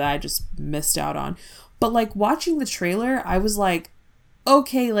culture that I just missed out on. But like watching the trailer, I was like,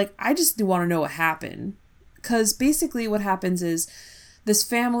 okay, like I just want to know what happened. Because basically what happens is this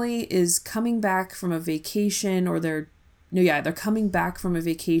family is coming back from a vacation, or they're coming back from a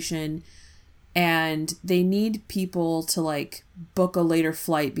vacation, and they need people to like book a later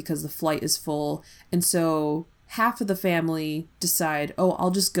flight because the flight is full. And so half of the family decide, oh,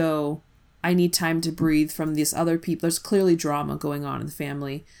 I'll just go. I need time to breathe from these other people. There's clearly drama going on in the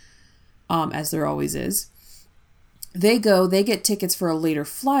family, as there always is. They get tickets for a later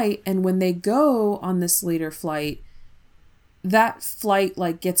flight. And when they go on this later flight, that flight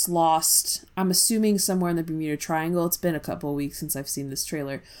like gets lost. I'm assuming somewhere in the Bermuda Triangle. It's been a couple of weeks since I've seen this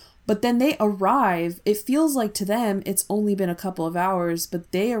trailer. But then they arrive. It feels like to them it's only been a couple of hours,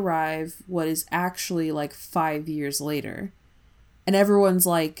 but they arrive what is actually like 5 years later. And everyone's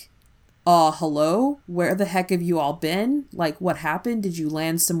like, hello? Where the heck have you all been? Like, what happened? Did you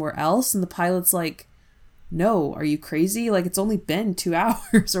land somewhere else? And the pilot's like, no, are you crazy? Like, it's only been 2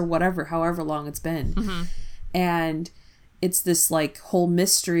 hours or whatever, however long it's been. Mm-hmm. And it's this like whole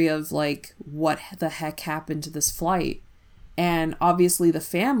mystery of like, what the heck happened to this flight? And obviously the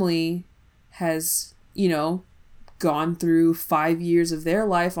family has, you know, gone through 5 years of their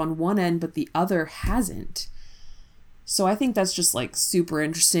life on one end, but the other hasn't. So I think that's just like super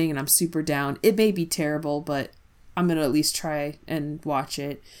interesting, and I'm super down. It may be terrible, but I'm going to at least try and watch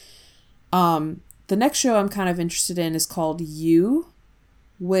it. The next show I'm kind of interested in is called You,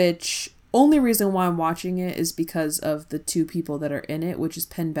 which only reason why I'm watching it is because of the 2 people that are in it, which is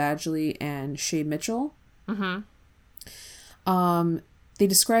Penn Badgley and Shay Mitchell. Mm-hmm. They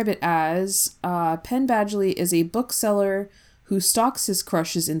describe it as Penn Badgley is a bookseller who stalks his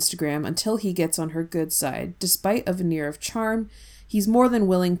crush's Instagram until he gets on her good side. Despite a veneer of charm, he's more than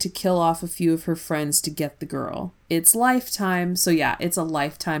willing to kill off a few of her friends to get the girl. It's Lifetime, so yeah, it's a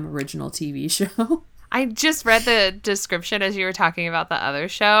Lifetime original TV show. I just read the description as you were talking about the other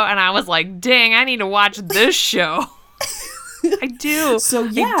show, and I was like, dang, I need to watch this show. I do. So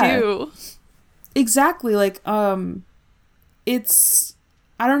yeah. I do. Exactly. Like, it's,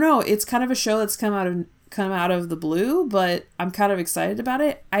 I don't know, it's kind of a show that's come out of the blue, but I'm kind of excited about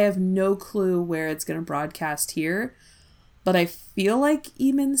it. I have no clue where it's going to broadcast here, but I feel like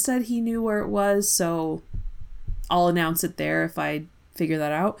Eamon said he knew where it was, so I'll announce it there if I figure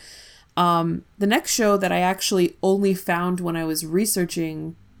that out. The next show that I actually only found when I was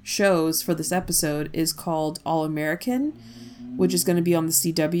researching shows for this episode is called All American, which is going to be on the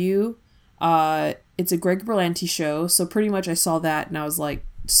CW. It's a Greg Berlanti show, so pretty much I saw that and I was like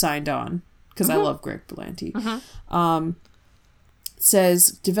signed on because I love Greg Berlanti. It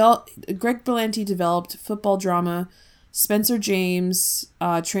says Greg Berlanti developed football drama. Spencer James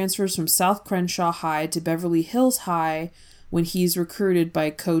transfers from South Crenshaw High to Beverly Hills High when he's recruited by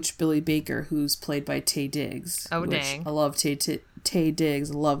Coach Billy Baker, who's played by Taye Diggs. Oh, dang. I love Taye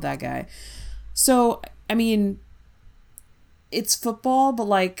Diggs. I love that guy. So, I mean, it's football, but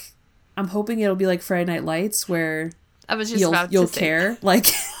like, I'm hoping it'll be like Friday Night Lights, where I was just about to say care. Like,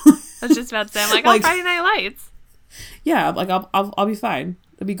 I was just about to say, I'm like, like, Friday Night Lights. Yeah, like I'll be fine.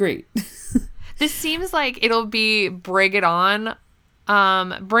 It'll be great. This seems like it'll be Bring It On.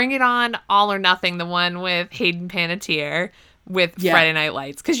 Bring It On, All or Nothing, the one with Hayden Panettiere with Friday Night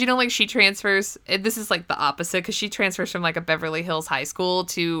Lights. Because, you know, like, she transfers, this is like the opposite, because she transfers from like a Beverly Hills high school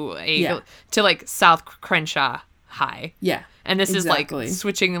to like South Crenshaw High. Yeah. And this is like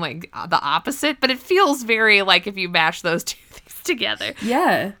switching like the opposite, but it feels very like if you mash those 2 things together.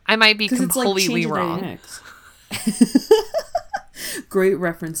 Yeah. I might be completely wrong. Great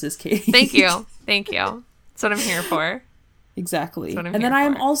references, Katie. Thank you. Thank you. That's what I'm here for. Exactly. And then I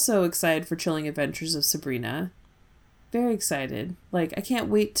am also excited for Chilling Adventures of Sabrina. Very excited. Like, I can't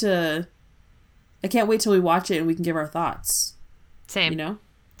wait till we watch it and we can give our thoughts. Same. You know?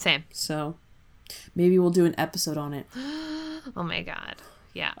 Same. So maybe we'll do an episode on it. Oh my God.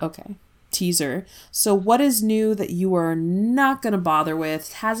 Yeah. Okay. Teaser. So what is new that you are not going to bother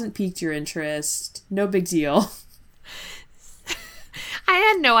with? Hasn't piqued your interest? No big deal. I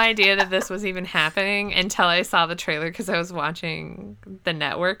had no idea that this was even happening until I saw the trailer because I was watching the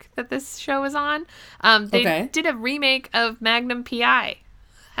network that this show was on. They did a remake of Magnum P.I.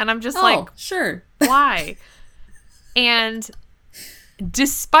 And I'm just like, sure. Why? And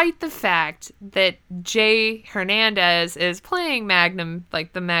despite the fact that Jay Hernandez is playing Magnum,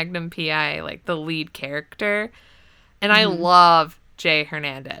 like the Magnum P.I., like the lead character, and I love Jay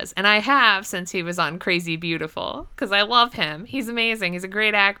Hernandez, and I have since he was on Crazy Beautiful, because I love him. He's amazing. He's a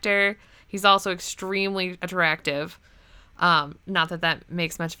great actor. He's also extremely attractive. Not that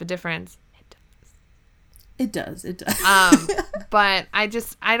makes much of a difference. It does. But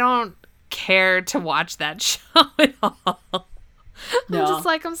I don't care to watch that show at all. No. I'm just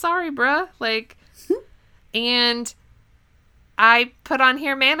like, I'm sorry, bruh. Like, and I put on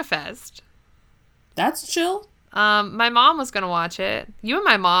here Manifest. That's chill. My mom was gonna watch it. You and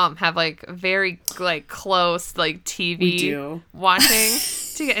my mom have like very like close like TV watching.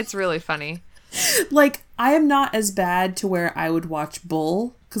 It's really funny. Like, I am not as bad to where I would watch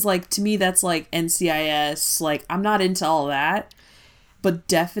Bull, because like to me that's like NCIS. Like, I'm not into all that. But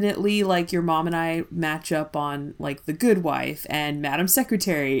definitely, like, your mom and I match up on, like, The Good Wife and Madam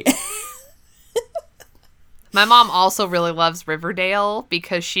Secretary. My mom also really loves Riverdale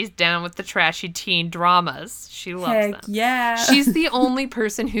because she's down with the trashy teen dramas. She loves them. Yeah. She's the only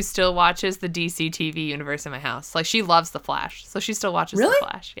person who still watches the DC TV universe in my house. Like, she loves The Flash. So she still watches The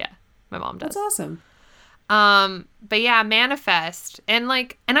Flash. Yeah, my mom does. That's awesome. But yeah, Manifest. And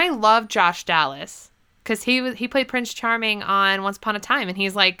I love Josh Dallas. because he played Prince Charming on Once Upon a Time, and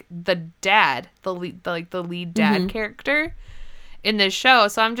he's like the dad, the lead dad character in this show.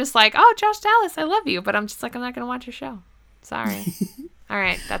 So I'm just like, oh, Josh Dallas, I love you, but I'm just like, I'm not gonna watch your show. Sorry. All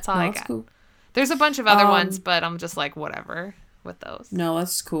right, that's all I got. Cool. There's a bunch of other ones, but I'm just like, whatever with those. No,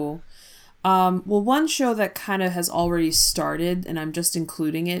 that's cool. Well, one show that kind of has already started, and I'm just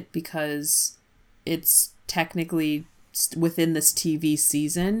including it because it's technically within this TV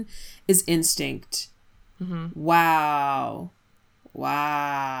season, is Instinct. Wow.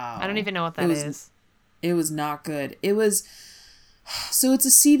 I don't even know what that is. It was not good. So it's a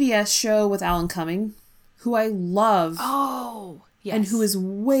CBS show with Alan Cumming, who I love. Oh, yes. And who is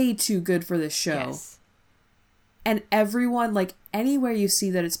way too good for this show. Yes. And everyone, like, anywhere you see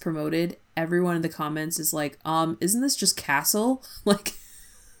that it's promoted, everyone in the comments is like, isn't this just Castle? Like,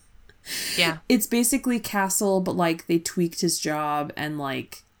 yeah. It's basically Castle, but, like, they tweaked his job and,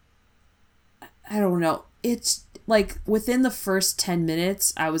 like, I don't know. It's, like, within the first 10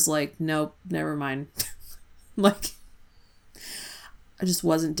 minutes, I was like, nope, never mind. Like, I just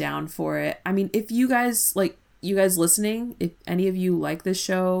wasn't down for it. I mean, if you guys listening, if any of you like this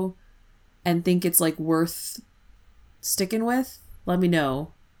show and think it's, like, worth sticking with, let me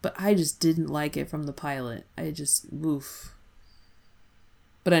know. But I just didn't like it from the pilot. Oof.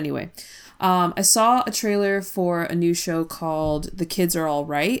 But anyway, I saw a trailer for a new show called The Kids Are All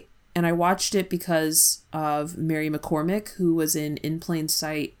Right, and I watched it because of Mary McCormick, who was in Plain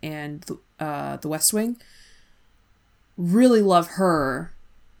Sight and The West Wing. Really love her.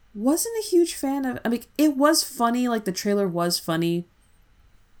 Wasn't a huge fan of... I mean, it was funny. Like, the trailer was funny.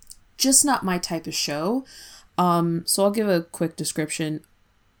 Just not my type of show. So I'll give a quick description.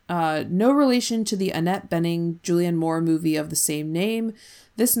 No relation to the Annette Bening, Julianne Moore movie of the same name.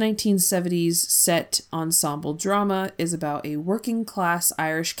 This 1970s set ensemble drama is about a working-class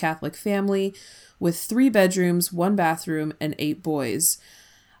Irish Catholic family with 3 bedrooms, 1 bathroom, and 8 boys.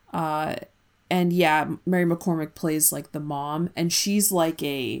 And yeah, Mary McCormick plays, like, the mom, and she's like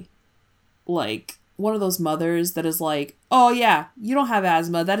one of those mothers that is like, oh yeah, you don't have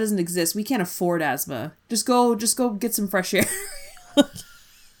asthma, that doesn't exist, we can't afford asthma. Just go get some fresh air.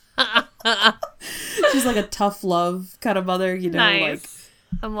 She's like a tough love kind of mother, you know. Nice. Like,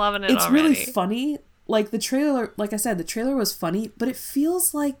 I'm loving it. It's already. really funny. Like, the trailer, like I said, the trailer was funny, but it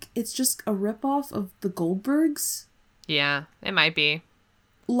feels like it's just a ripoff of the Goldbergs. Yeah, it might be.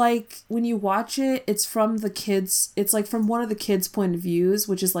 Like, when you watch it, it's from the kids, it's like from one of the kids' point of views,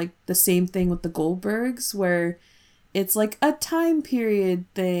 which is like the same thing with the Goldbergs, where it's like a time period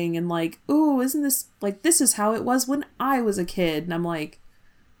thing, and like, ooh, isn't this, like, this is how it was when I was a kid, and I'm like,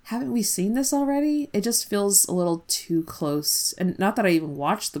 haven't we seen this already? It just feels a little too close. And not that I even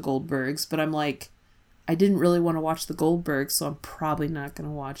watched the Goldbergs, but I'm like, I didn't really want to watch the Goldbergs, so I'm probably not going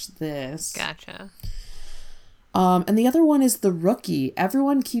to watch this. Gotcha. And the other one is The Rookie.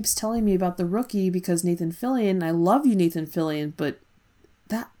 Everyone keeps telling me about The Rookie because Nathan Fillion, I love you, Nathan Fillion, but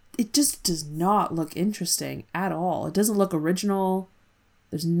it just does not look interesting at all. It doesn't look original.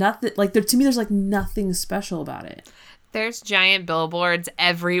 There's nothing, like, to me, there's like nothing special about it. There's giant billboards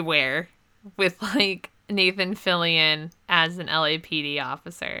everywhere with, like, Nathan Fillion as an LAPD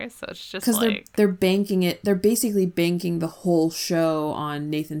officer. So it's just like... They're banking it. They're basically banking the whole show on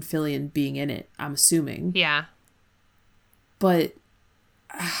Nathan Fillion being in it, I'm assuming. Yeah. But,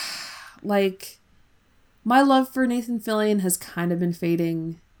 like, my love for Nathan Fillion has kind of been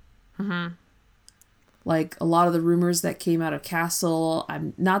fading. Mm-hmm. Like, a lot of the rumors that came out of Castle,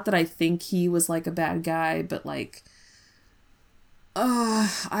 not that I think he was, like, a bad guy, but, like...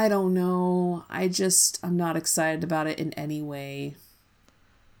 I don't know. I'm not excited about it in any way.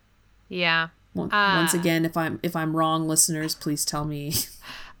 Yeah. Once again, if I'm wrong, listeners, please tell me.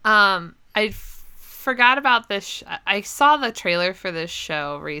 I forgot about this. I saw the trailer for this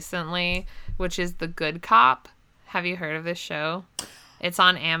show recently, which is The Good Cop. Have you heard of this show? It's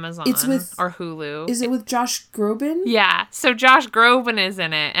on Amazon or Hulu. Is it with Josh Groban? Yeah. So Josh Groban is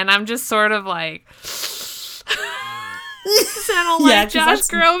in it, and I'm just sort of like... I don't like Josh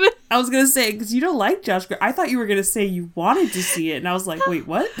Groban. I was going to say, because you don't like Josh Groban. I thought you were going to say you wanted to see it, and I was like, wait,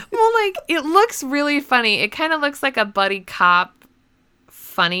 what? Well, like, it looks really funny. It kind of looks like a buddy cop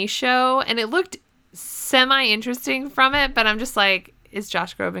funny show, and it looked semi-interesting from it, but I'm just like, is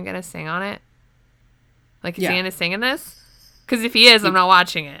Josh Groban going to sing on it? Like, is he going to sing in this? Because if he is, I'm not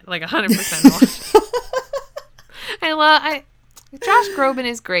watching it. Like, 100% watching it. Josh Groban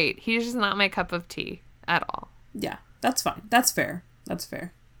is great. He's just not my cup of tea at all. Yeah. That's fine. That's fair.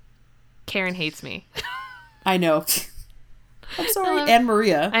 Karen hates me. I know. I'm sorry. And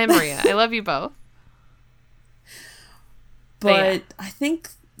Maria. I love you both. But yeah. I think,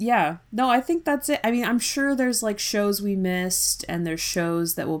 yeah, no, I think that's it. I mean, I'm sure there's like shows we missed, and there's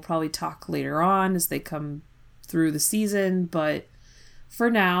shows that we'll probably talk later on as they come through the season, but for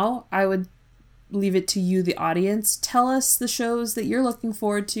now, I would leave it to you, the audience. Tell us the shows that you're looking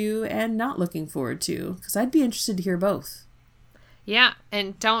forward to and not looking forward to, because I'd be interested to hear both. Yeah,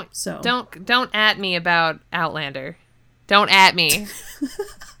 and don't at me about Outlander. Don't at me.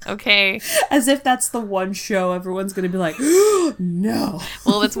 Okay. As if that's the one show everyone's going to be like, no.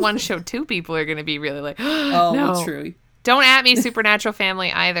 Well, it's one show two people are going to be really like, oh, no. True. Don't at me Supernatural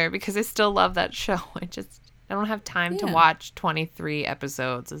Family either, because I still love that show. I don't have time to watch 23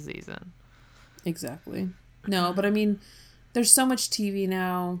 episodes a season. Exactly. No, but I mean, there's so much TV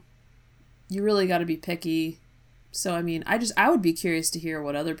now. You really got to be picky. So, I mean, I would be curious to hear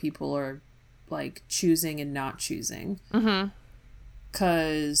what other people are, like, choosing and not choosing. Mm-hmm.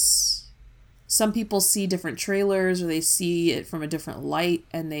 Because some people see different trailers, or they see it from a different light,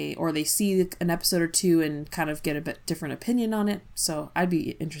 and they see an episode or two and kind of get a bit different opinion on it. So, I'd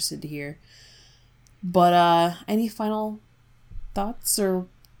be interested to hear. But, any final thoughts or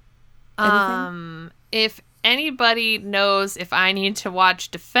anything? If anybody knows if I need to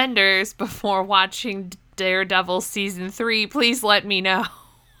watch Defenders before watching Daredevil season 3, please let me know.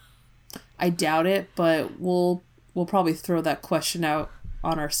 I doubt it, but we'll probably throw that question out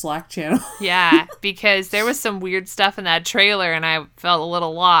on our Slack channel. Yeah, because there was some weird stuff in that trailer and I felt a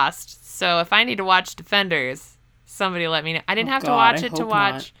little lost. So if I need to watch Defenders, somebody let me know. I didn't have to watch it to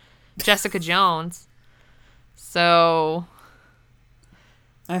watch Jessica Jones. So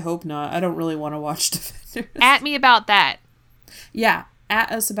I hope not. I don't really want to watch Defenders. At me about that. Yeah,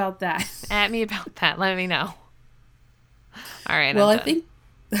 at us about that. At me about that. Let me know. All right. Well, I think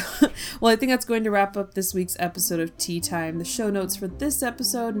that's going to wrap up this week's episode of Tea Time. The show notes for this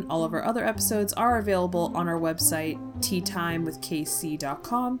episode and all of our other episodes are available on our website,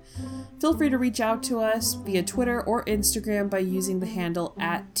 teatimewithkc.com. Feel free to reach out to us via Twitter or Instagram by using the handle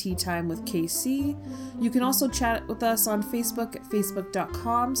 @teatimewithkc. You can also chat with us on Facebook at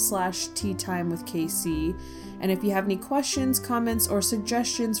facebook.com/teatimewithkc. And if you have any questions, comments, or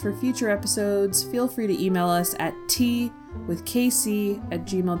suggestions for future episodes, feel free to email us at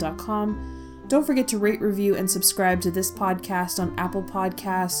teawithkc@gmail.com. Don't forget to rate, review, and subscribe to this podcast on Apple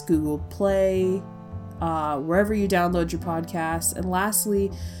Podcasts, Google Play, wherever you download your podcasts. And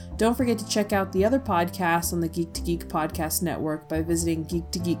lastly, don't forget to check out the other podcasts on the Geek to Geek podcast network by visiting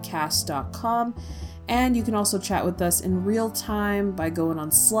geektogeekcast.com. And you can also chat with us in real time by going on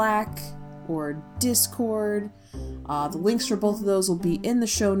Slack or Discord. The links for both of those will be in the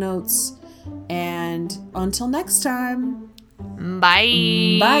show notes. And until next time,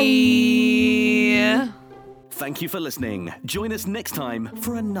 bye. Bye. Thank you for listening. Join us next time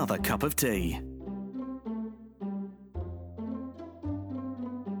for another cup of tea.